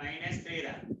ఎగ్జిబిట్ -3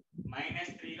 రా,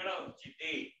 -3 కూడా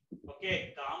వచ్చింది. ఓకే,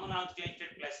 కామన్ ఆక్సిజన్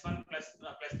స్టేట్ +1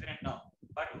 +3 అంటాం,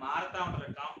 బట్ మారుతా ఉంటుంది,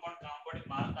 కాంపౌండ్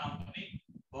మారుతా ఉంటుంది.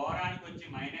 బోరాన్కి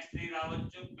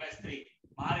రావచ్చు +3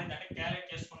 మారిందంటే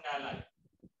క్యాలిక్యులేట్ చేసుకుంటే వెళ్ళాలి.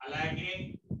 అలాగే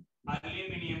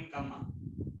అల్యూమినియం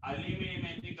అల్యూమినియం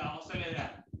అయితే ఇక అవసరం లేదా,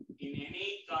 in any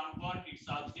compound it's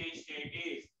oxidise state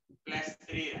is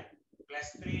 +3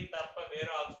 +3 తప్ప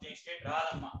వేరే ఆక్సిడైజ్ స్టేట్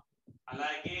రాదమ్మా.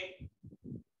 అలాగే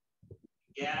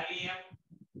గ్యాలియం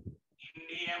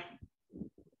ఇండియం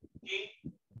కి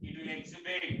it will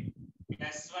exhibit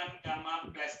 +1,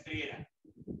 +3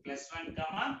 +1,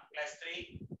 +3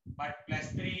 but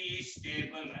 +3 is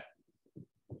stable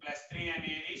 +3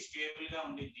 అనేది స్టేబుల్ గా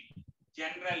ఉంటుంది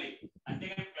జనరల్లీ. అంటే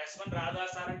 +1 రాదా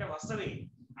సార్ అంటే వస్తది,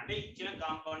 అంటే ఇచ్చిన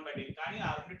కాంపౌండ్ బట్టి, కానీ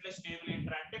ఆ రెండిట్లో స్టేబుల్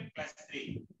ఏంటంటే +3.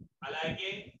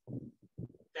 అలాగే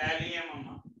thallium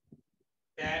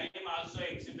thallium also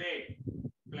exhibit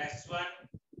 +1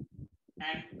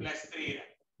 and +3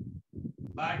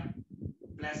 but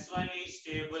 +1 is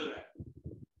stable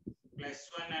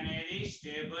 +1 అనేది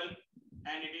stable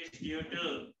and it is due to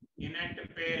inert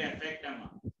pair effect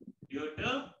due to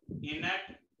inert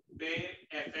pair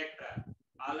effect.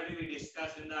 Already we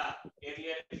discussed in the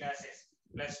earlier classes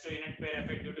 +2 inert pair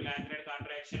effect due to lanthanide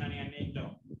contraction అని అన్నిట్లో.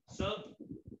 So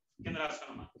కింద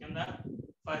రాసుకున్నామా, కింద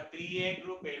for 3A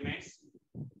group elements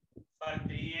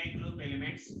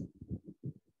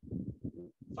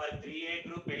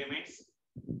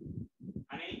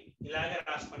అని ఇలాగే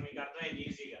రాసుకోండి, మీకు అర్థమైంది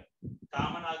ఈజీగా.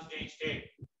 కామన్ ఆక్సిడైజ్ స్టేట్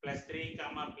 +3,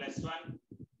 +1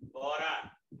 బోరాన్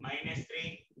 -3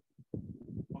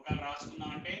 ఒకవేళ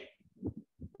రాసుకుందాం అంటే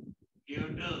due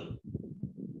to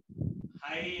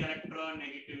high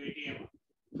electronegativity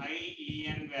high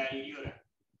EN value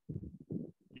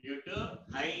due to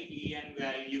high EN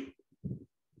value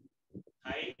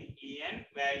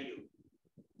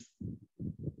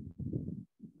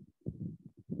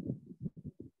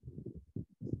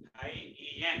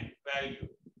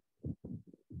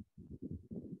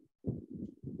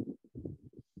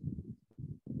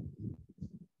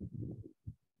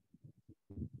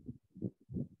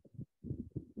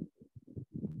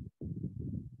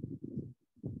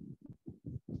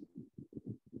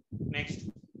Next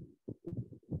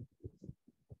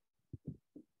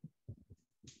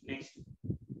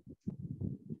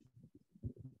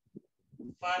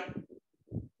for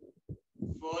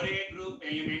 4A group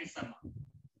elements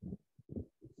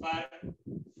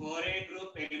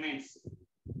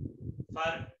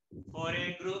for 4A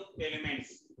group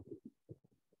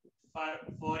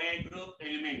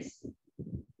elements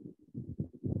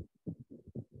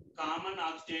common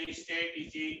oxidation state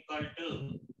is equal to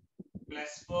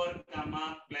 +4,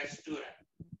 +2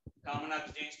 common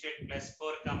oxidation state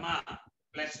 +4,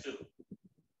 +2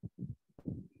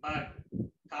 but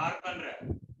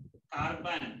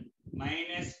carbon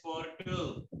 -4 to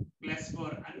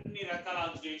 +4 అన్ని రకాల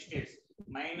oxidation states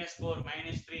 -4,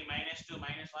 -3, -2,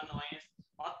 -1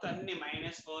 మొత్తం అన్ని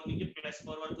 -4 నుంచి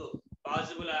 +4 వరకు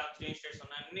possible oxidation states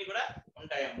ఉన్న అన్ని కూడా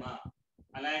ఉంటాయమ్మా.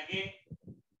 అలాగే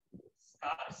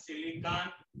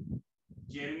silicon,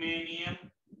 germanium,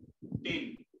 tin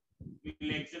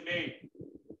will exhibit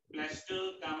 +2,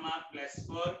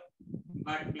 +4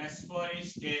 but +4 is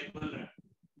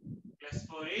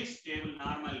stable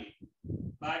normally.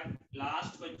 but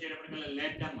last కి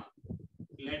వచ్చేటప్పటికల్లా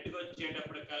lead కి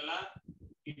వచ్చేటప్పటికల్లా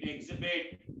it exhibit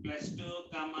 +2,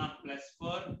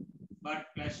 +4 but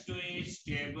 +2 is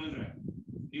stable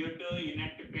due to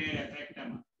inert pair effect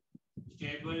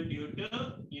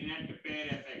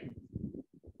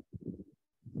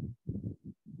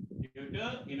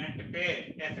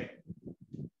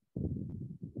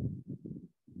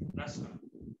రాసుకోండి.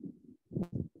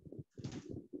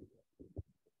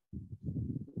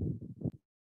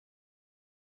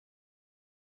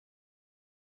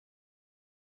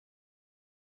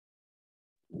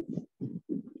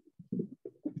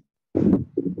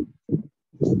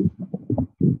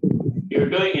 due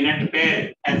to inert pair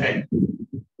effect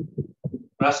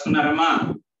రాసుకున్నారమ్మా.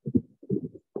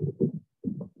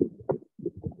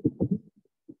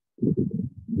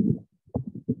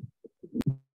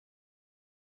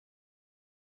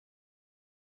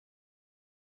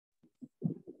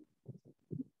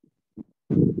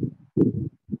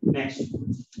 Next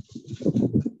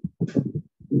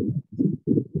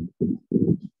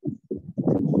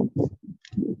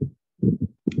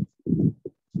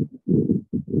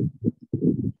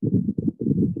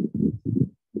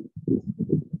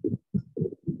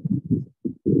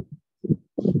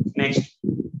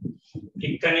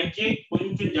ఇక్కడ నుంచి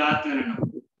కొంచెం జాగ్రత్తగా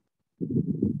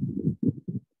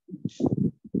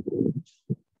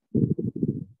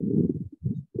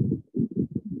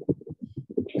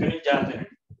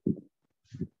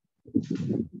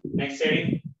next heading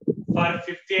for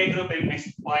 50A group elements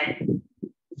point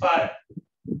for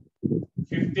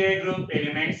 50A group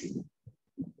elements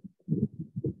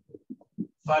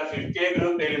For 50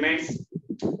 group elements,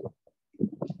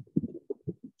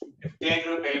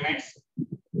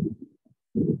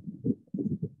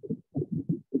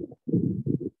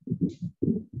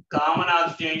 common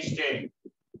oxygen state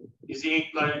is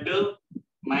equal to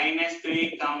 -3,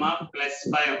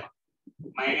 +5.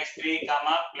 -3,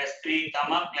 +3,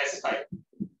 +5.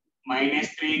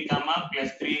 -3,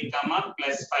 +3,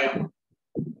 +5.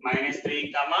 -3,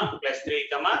 +3,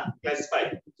 +5.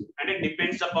 And it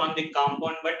depends upon the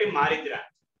compound batti maridra.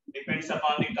 Depends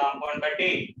upon the compound batti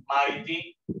maridi.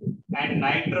 And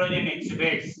nitrogen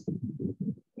exhibits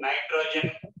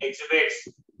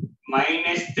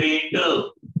 -3 to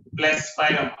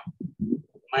 +5.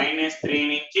 -3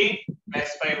 నుంచి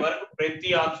 +5 వరకు ప్రతి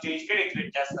oxygen state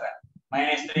exhibit చేస్తారు.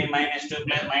 -3, -2,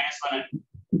 -1 అని.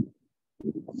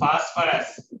 Phosphorus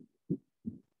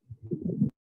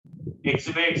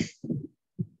exhibits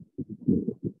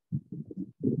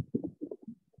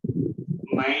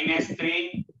 -3,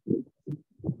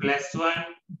 +1,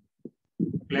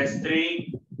 +3,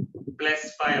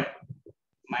 +5.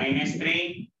 -3,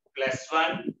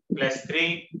 +1, +3,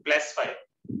 +5.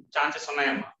 Chances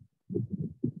ఉన్నాయమ్మా.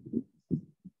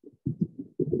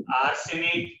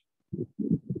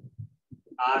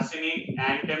 Arsenic,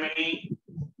 antimony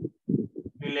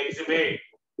will exhibit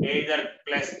either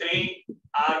 +3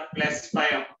 or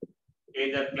 +5.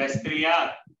 Either +3 or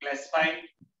 +5,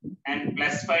 and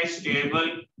 +5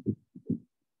 stable.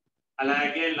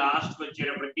 అలాగే last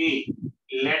వచ్చేటప్పటికి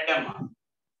lead అమ్మా.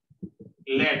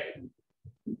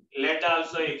 Lead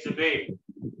also exhibit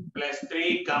 +3,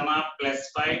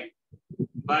 +5,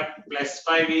 but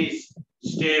 +5 is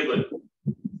stable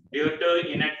due to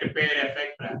inert pair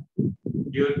effect.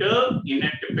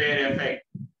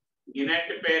 Inert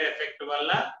pair effect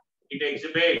వల్ల it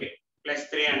exhibit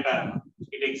 +3 అంటారు.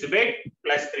 It exhibit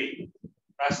 +3.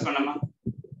 రాసుకోండమ్మా.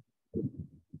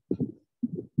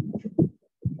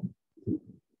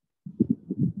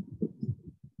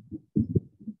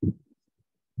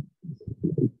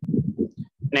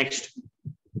 Next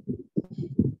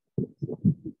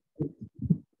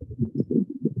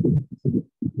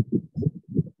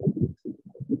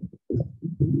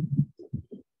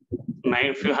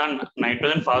if you have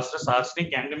nitrogen, phosphorus, arsenic,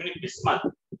 antimony, bismuth.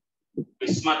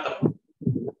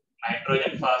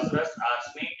 Nitrogen, phosphorus,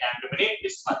 arsenic, antimony,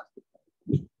 bismuth.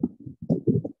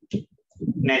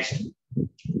 Next,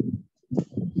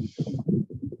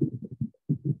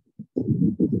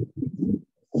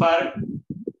 for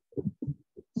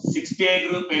 68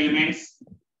 group elements,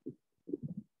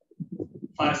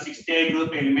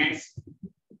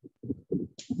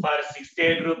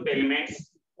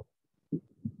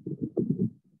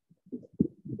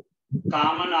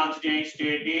 common oxygen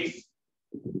state is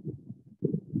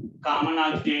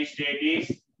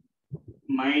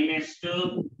 -2,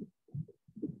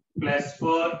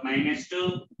 +4, -2,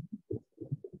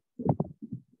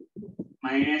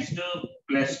 -2,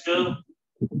 +2,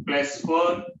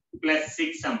 +4,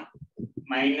 +6.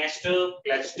 -2,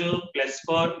 +2,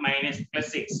 +4,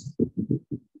 +6.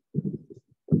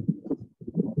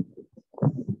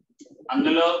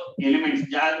 అందులో elements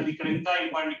జాగ్రత్త. ఇక్కడ ఇంకా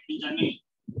important నుంచి అన్ని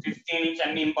 15 నుంచి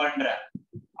అన్ని ఇంపార్టెంట్ రా.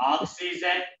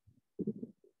 Oxygen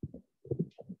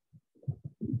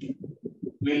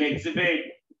will exhibit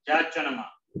jachonama.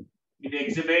 It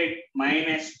exhibit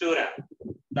 -2 ra.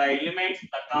 The elements,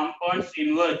 the compounds in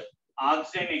which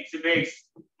oxygen exhibits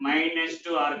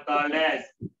 -2 are called as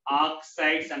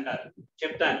oxides అంటారు.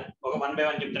 చెప్తాను ఒక 1 by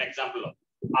 1 చెప్తాను. ఎగ్జాంపుల్ లో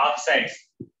oxides,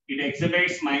 it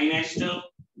exhibits -2.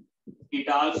 It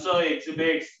also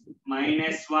exhibits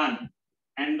 -1,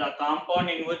 and the compound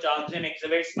in which oxygen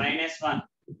exhibits -1,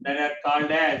 that are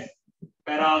called as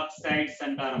peroxides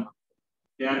అంటారు.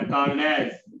 They are called as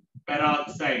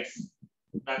peroxides.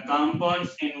 The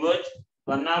compounds in which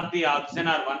one of the oxygen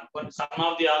or some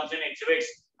of the oxygen exhibits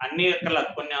అన్ని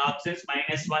కొన్ని oxygens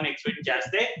 -1 exhibit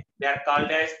చేస్తే they are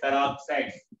called as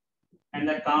peroxides. And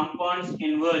the compounds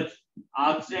in which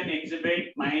oxygen exhibit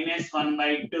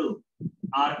 -1/2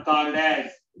 are called as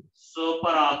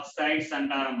superoxides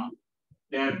అంటారమ్మా.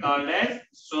 They are called as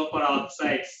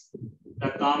superoxides.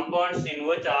 The compounds in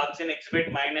which oxygen exhibit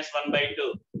 -1/2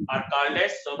 are called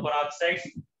as superoxides,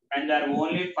 and there are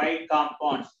only 5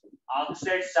 compounds.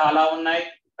 Oxides చాలా ఉన్నాయి,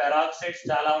 peroxides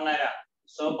చాలా ఉన్నాయిరా.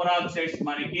 Superoxides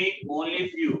మనకి only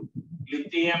few.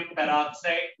 Lithium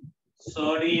peroxide,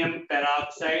 sodium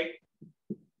peroxide,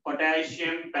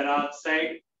 potassium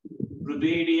peroxide,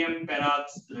 rubidium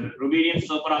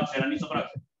superoxide,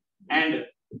 and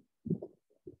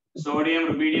sodium,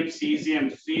 rubidium, cesium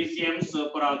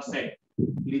superoxide,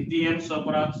 lithium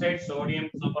superoxide, sodium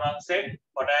superoxide,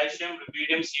 potassium,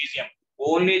 rubidium, cesium.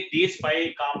 Only these 5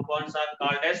 compounds are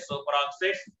called as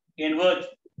superoxides, in which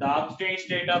the oxygen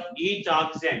state of each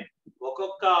oxygen,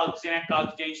 ఒక్కొక్క oxygen యొక్క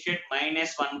oxygen state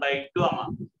 -1/2 అమ్మ.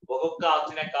 ఒక్కొక్క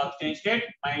oxygen యొక్క oxygen state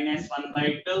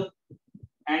 -1/2,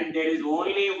 and there is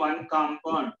only one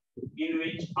compound in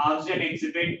which oxygen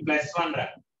exhibit +1 రా.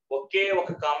 ఒకే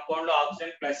ఒక compound లో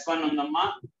oxygen +1 ఉందమ్మా,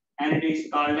 and it is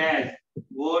called as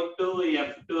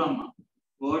O2F2 అమ్మా.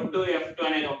 O2F2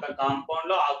 అనేది ఒక కాంపౌండ్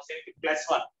లో ఆక్సిజన్ కి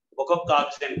 +1, ఒక్కొక్క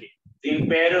ఆక్సిజన్ కి. దీని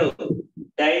పేరు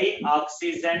డై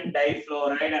ఆక్సిజన్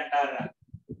డైఫ్లోరైడ్ అంటారు.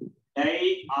 డై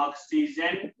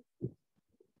ఆక్సిజన్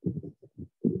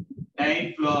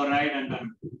డైఫ్లోరైడ్ అంటారు.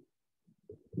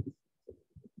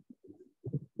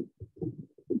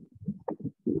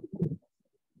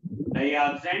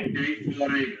 Dioxygen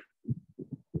difluoride,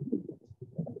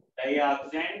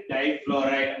 dioxygen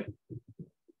difluoride,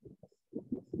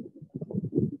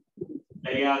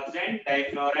 dioxide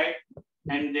difluoride,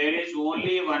 and there is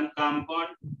only one compound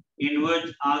in which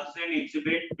oxygen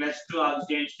exhibit +2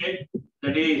 oxygen state,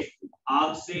 that is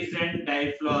oxygen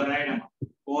difluoride,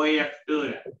 OF2,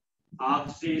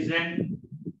 oxygen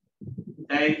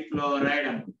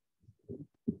difluoride,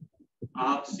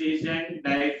 oxygen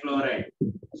difluoride.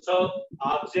 So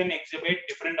oxygen exhibit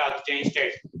different oxygen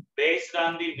states based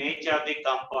on the nature of the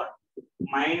compound.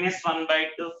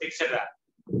 -1/2 fixed,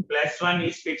 +1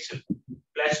 is fixed,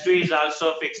 +2 is also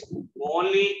fixed.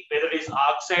 Only whether it is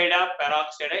oxide or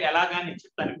peroxide ఎలాగని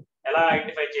చెప్తాను, ఎలా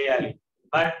identify చేయాలి.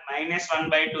 But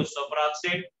 -1/2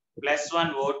 సూపరాక్సైడ్, +1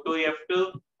 O2F2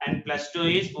 and +2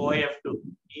 is OF2.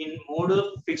 ఈ మూడు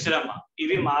fixed అమ్మా,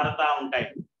 ఇవి మారుతా ఉంటాయి.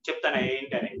 చెప్తాను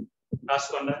ఏంటని,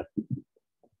 రాసుకోండి.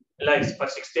 ఇలా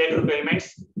for 68 group elements,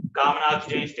 common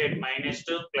oxygen state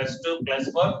 -2, +2,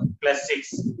 +4, +6.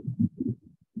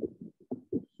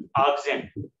 Oxygen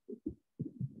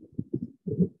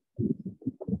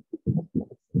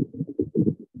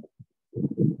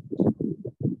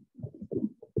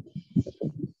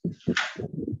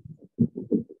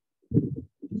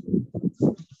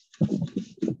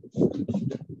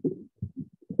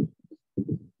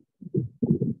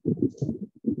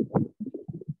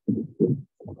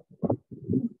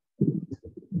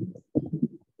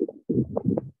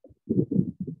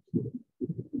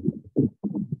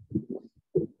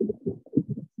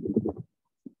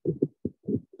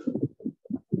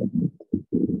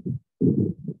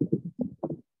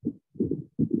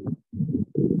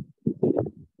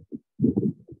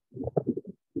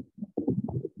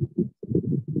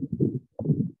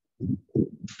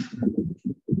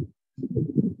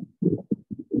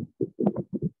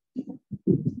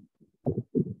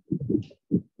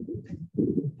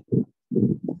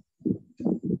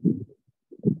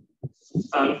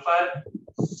sulphur,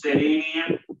 selenium,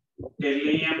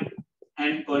 టెల్లియం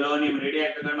and polonium radio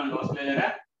active మనకు అవసరం లేదా,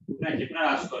 నేను చెప్పిన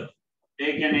రాసుకోవచ్చు. దే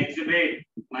కెన్ ఎగ్జిబిట్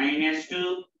 -2,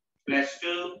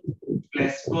 +2,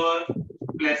 +4,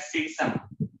 +6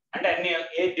 అంటే అన్ని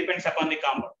ఏ depends upon the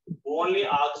compound. Only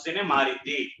oxygen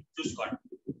మారింది చూసుకోండి.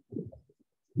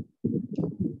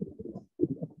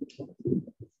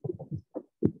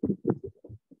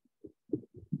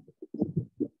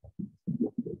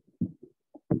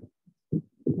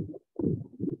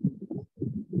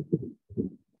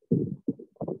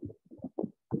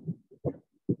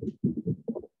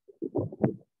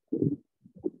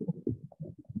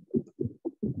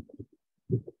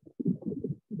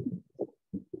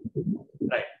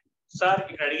 సార్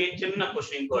ఇక్కడ అడిగే చిన్న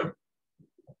క్వశ్చన్ ఇంకోటి,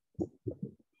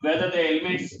 whether the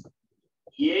elements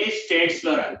A states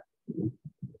లో రాదు,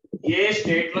 ఏ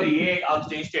స్టేట్ లో ఏ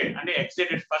ఆక్సిజన్ స్టేట్ అంటే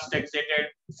ఎక్సైటెడ్, ఫస్ట్ ఎక్సైటెడ్,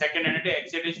 సెకండ్ అంటే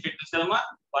ఎక్సైటెడ్ స్టేట్ తెలుసమ్మా,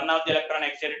 one of the electron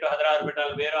excited to other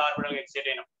orbital, వేరే ఆర్బిటల్ ఎక్సైట్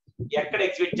అయినా ఎక్కడ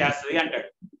ఎగ్జిబిట్ చేస్తుంది అంటాడు.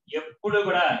 ఎప్పుడు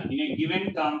కూడా in a given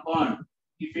compound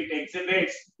if it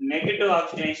exhibits negative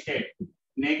oxygen state,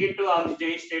 negative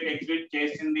oxygen state exhibit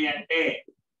చేసింది అంటే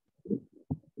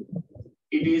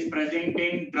it is present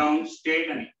in ground state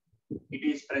అని, it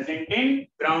is present in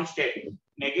ground state.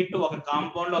 Negative ఒక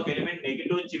కాంపౌండ్ లో ఒక ఎలిమెంట్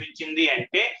నెగటివ్ చూపించింది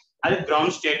అంటే అది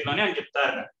గ్రౌండ్ స్టేట్ లోనే అని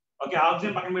చెప్తారు. ఓకే,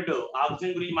 ఆక్సిజన్ పక్కన పెట్టు,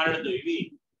 ఆక్సిజన్ గురించి మాట్లాడద్దు ఇవి.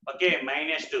 ఓకే,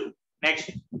 -2. నెక్స్ట్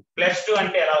 +2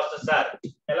 అంటే ఎలా వస్తుంది సార్,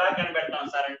 ఎలా కనిపెడతాం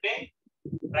సార్ అంటే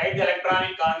right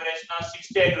electronic configuration of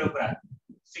 6 group రా.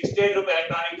 6 గ్రూప్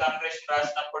ఎలక్ట్రానిక్ కాన్ఫిగరేషన్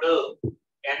రాసినప్పుడు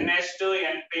NS2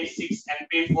 NP6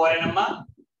 NP4 అనమ్మా.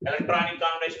 Electronic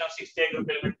combination of 6 group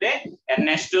element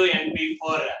NS2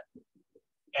 NP4,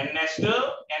 NS2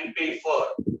 NP4.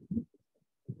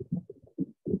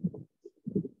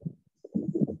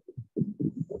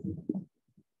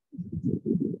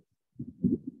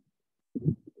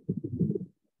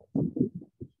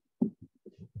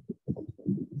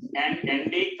 and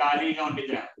ND ఖాళీగా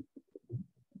ఉంటుంది.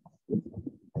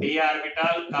 d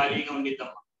orbital ఖాళీగా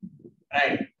ఉండిద్దమ్మా.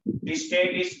 Right. This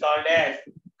state is called as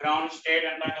ground state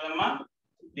అంటాం కదమ్మా.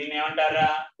 దీన్ని ఏమంటారా?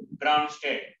 Ground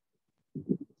state.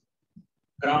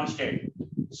 Ground state.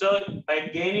 So by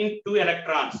gaining 2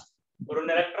 electrons, 2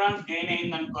 electrons gain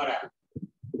అయింది అనుకోరా.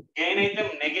 Gain అయితే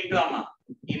negative అమ్మా.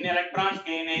 ఎన్ని ఎలక్ట్రాన్స్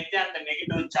గెయిన్ అయితే అంత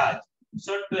negative charge.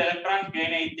 So 2 electrons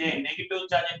gain అయితే నెగటివ్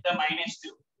చార్జ్ అయితే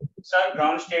 -2. సార్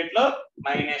గ్రౌండ్ స్టేట్ లో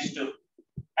 -2.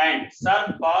 అండ్ సార్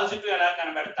పాజిటివ్ ఎలా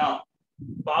కనబెడతాం?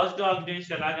 పాజిటివ్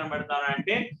ఆక్సిజన్ ఎలా కనబెడతాం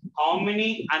అంటే హౌ మెనీ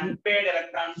అన్పేర్డ్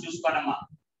ఎలక్ట్రాన్స్ చూసుకోనమ్మా.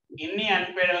 ఇన్ని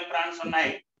అన్పేర్డ్ ఎలక్ట్రాన్స్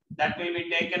ఉన్నాయి. That will be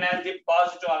taken as the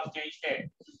positive oxygen state.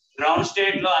 Ground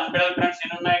state లో unpaired electrons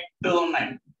ఎన్ని ఉన్నాయి? 2 ఉన్నాయి.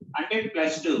 అంటే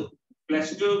 +2.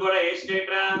 +2 కూడా ఏ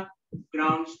స్టేట్ రా?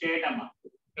 గ్రౌండ్ స్టేట్ అమ్మా.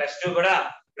 +2 కూడా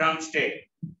ground state.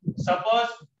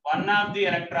 Suppose one of the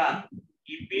electron,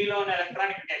 ఈ p లో ఉన్న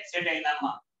ఎలక్ట్రాన్ ఇక్కడ ఎక్సైట్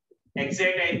అయిందమ్మా.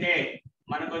 ఎక్సైట్ అయితే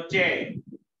మనకు వచ్చే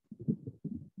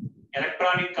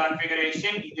ఎలక్ట్రానిక్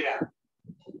కాన్ఫిగరేషన్ ఇదిరా.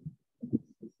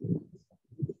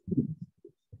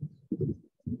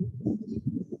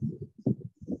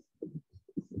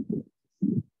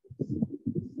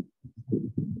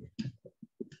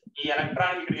 ఈ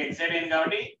ఎలక్ట్రాన్ ఇక్కడికి ఎక్సైట్ అయింది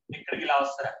కాబట్టి ఇక్కడికి ఇలా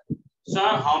వస్తారా. So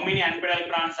how many unpaired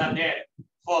electrons are there?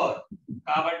 4.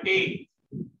 కాబట్టి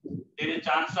there is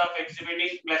chance of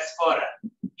exhibiting +4.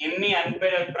 ఎన్ని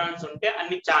అన్పేర్డ్ ఎలక్ట్రాన్స్ ఉంటే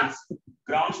అన్ని ఛాన్స్.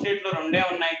 గ్రౌండ్ స్టేట్ లో రెండే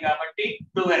ఉన్నాయి కాబట్టి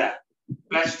 2 వేరా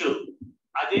 +2.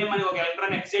 అదే మరి ఒక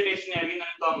ఎలక్ట్రాన్ ఎక్సైటేషన్ జరిగింది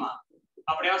అనుకోమ్మా,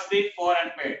 అప్పుడు ఏమొస్తుంది? 4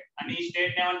 అన్పేర్డ్. అంటే ఈ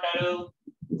స్టేట్ ఏమంటారు?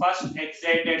 First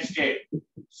excited state.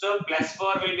 So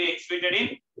 +4 will be exhibited in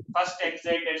first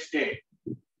excited state.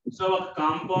 So ఒక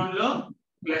కాంపౌండ్ లో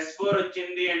 +4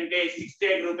 వచ్చింది అంటే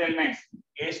 6 గ్రూప్ ఎలిమెంట్స్.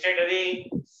 ఏ స్టేట్ అది?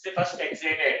 First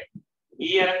excited.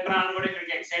 ఈ ఎలక్ట్రాన్ కూడా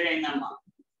ఇక్కడికి ఎక్సైట్ అయిందమ్మా.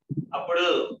 అప్పుడు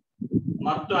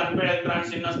మొత్తం అన్పేర్డ్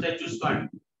ఎలక్ట్రాన్స్ ఎన్ని వస్తాయి చూసుకోండి.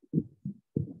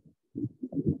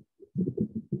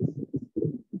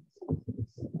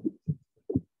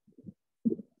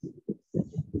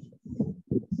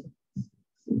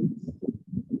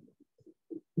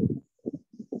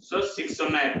 సో 6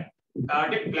 ఉన్నాయి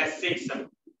కాబట్టి +6.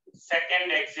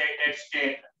 Second excited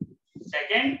state.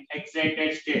 Second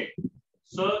excited state.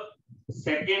 So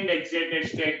second excited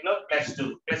state లో +2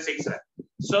 +6.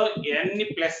 సో ఎన్ని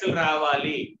ప్లస్లు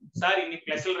రావాలి సార్? ఇన్ని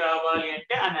ప్లస్లు రావాలి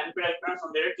అంటే అన్ని అన్పేర్డ్ ఎలక్ట్రాన్స్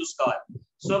ఉండేటట్టు చూసుకోవాలి.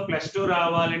 సో +2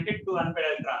 రావాలంటే 2 unpaired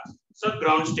electrons. So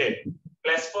ground state.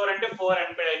 +4 అంటే 4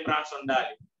 అన్పేర్డ్ ఎలక్ట్రాన్స్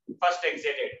ఉండాలి ఫస్ట్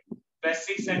ఎక్సైటెడ్.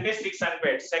 +6 అంటే 6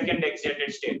 అన్పేర్డ్ సెకండ్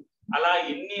ఎక్సైటెడ్ స్టేట్. అలా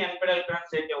ఎన్ని అన్పేర్డ్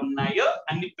ఎలక్ట్రాన్స్ అయితే ఉన్నాయో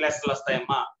అన్ని ప్లస్లు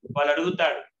వస్తాయమ్మా. వాళ్ళు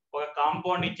అడుగుతాడు, ఒక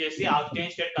కాంపౌండ్ ఇచ్చేసి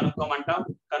ఆక్సిజన్ స్టేట్ కనుక్కోమంటాం.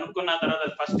 కనుక్కున్న తర్వాత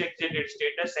first excited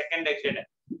state, second excited.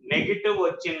 Negative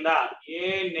వచ్చిందా? ఏ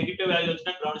నెగిటివ్ వాల్యూ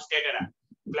వచ్చినా గ్రౌండ్ స్టేట్ అయినా.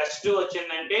 +2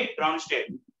 వచ్చిందంటే ground state.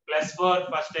 +4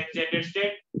 first excited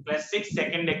state, +6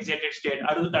 second excited state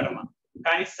అడుగుతాడమ్మా.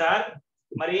 కానీ సార్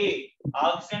మరి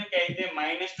ఆక్సిజన్ కి అయితే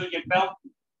 -2 చెప్పాం,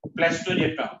 +2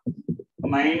 చెప్పాం,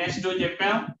 -2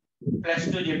 చెప్పాం,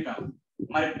 +2 చెప్పాం.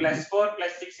 మరి +4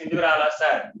 +6 ఎందుకు రాలా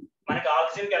సార్? మనకి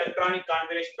ఆక్సిజన్ కి electronic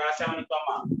configuration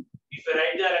రాసామనుకోమ్మా. If you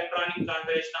right the electronic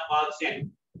configuration of oxygen,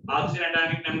 oxygen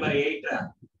atomic number 8 రా.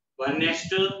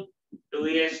 1s2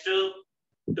 2s2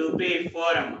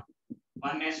 2p4 అమ్మా.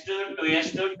 1s2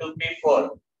 2s2 2p4.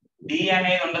 d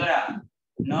అనేది ఉండదురా.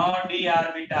 No d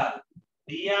orbital.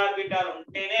 d orbital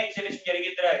ఉంటేనే ఎక్సైటేషన్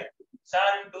జరిగిద్దిరా.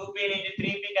 సార్ 2p నుంచి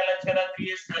 3p కి వెళ్ళొచ్చు కదా,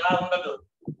 3s అలా ఉండదు.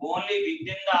 Only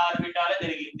with in the orbital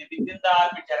జరిగింది. విత్ ఇన్ ద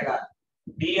ఆర్బిట్ జరగాలి.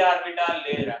 d ఆర్బిటాల్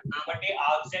లేదురా. కాబట్టి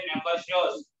oxygen number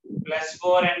shows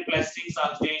 +4 and +6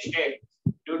 oxygen state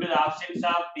due to the absence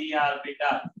of d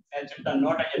orbital. నేను చెప్తాను,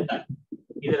 నోట్ అని చెప్తాను.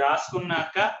 ఇది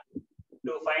రాసుకున్నాక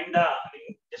టు ఫైండ్ ద,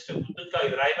 జస్ట్ గుర్తుగా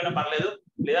ఇది రాయకపోయినా పర్లేదు,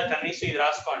 లేదా కనీసం ఇది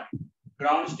రాసుకోండి.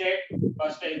 Ground state,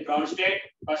 first ground state,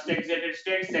 first excited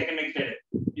state, second excited.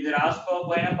 ఇది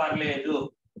రాసుకోకపోయినా పర్లేదు,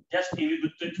 జస్ట్ ఇవి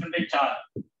గుర్తుంచుకుంటే చాలు.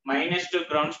 -2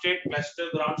 ground state, +2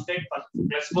 ground state,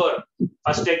 +4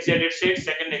 first excited state,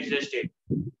 second excited state.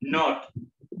 Note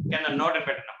కింద నోట్ అని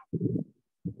పెట్టండి.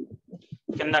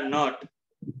 కింద note.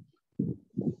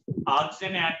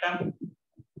 Oxygen atom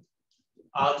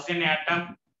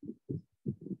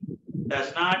does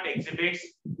not exhibit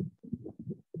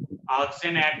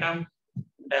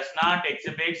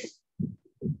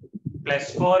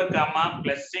 +4,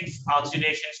 +6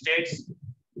 oxidation states.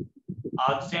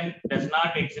 Oxygen does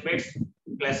not exhibit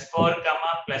 +4,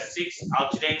 +6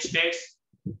 oxidation states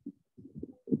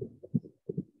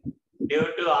due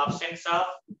to absence of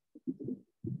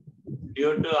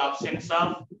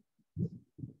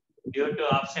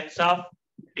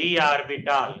d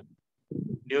orbital.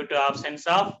 Due to absence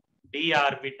of d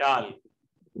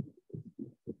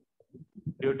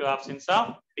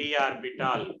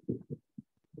orbital.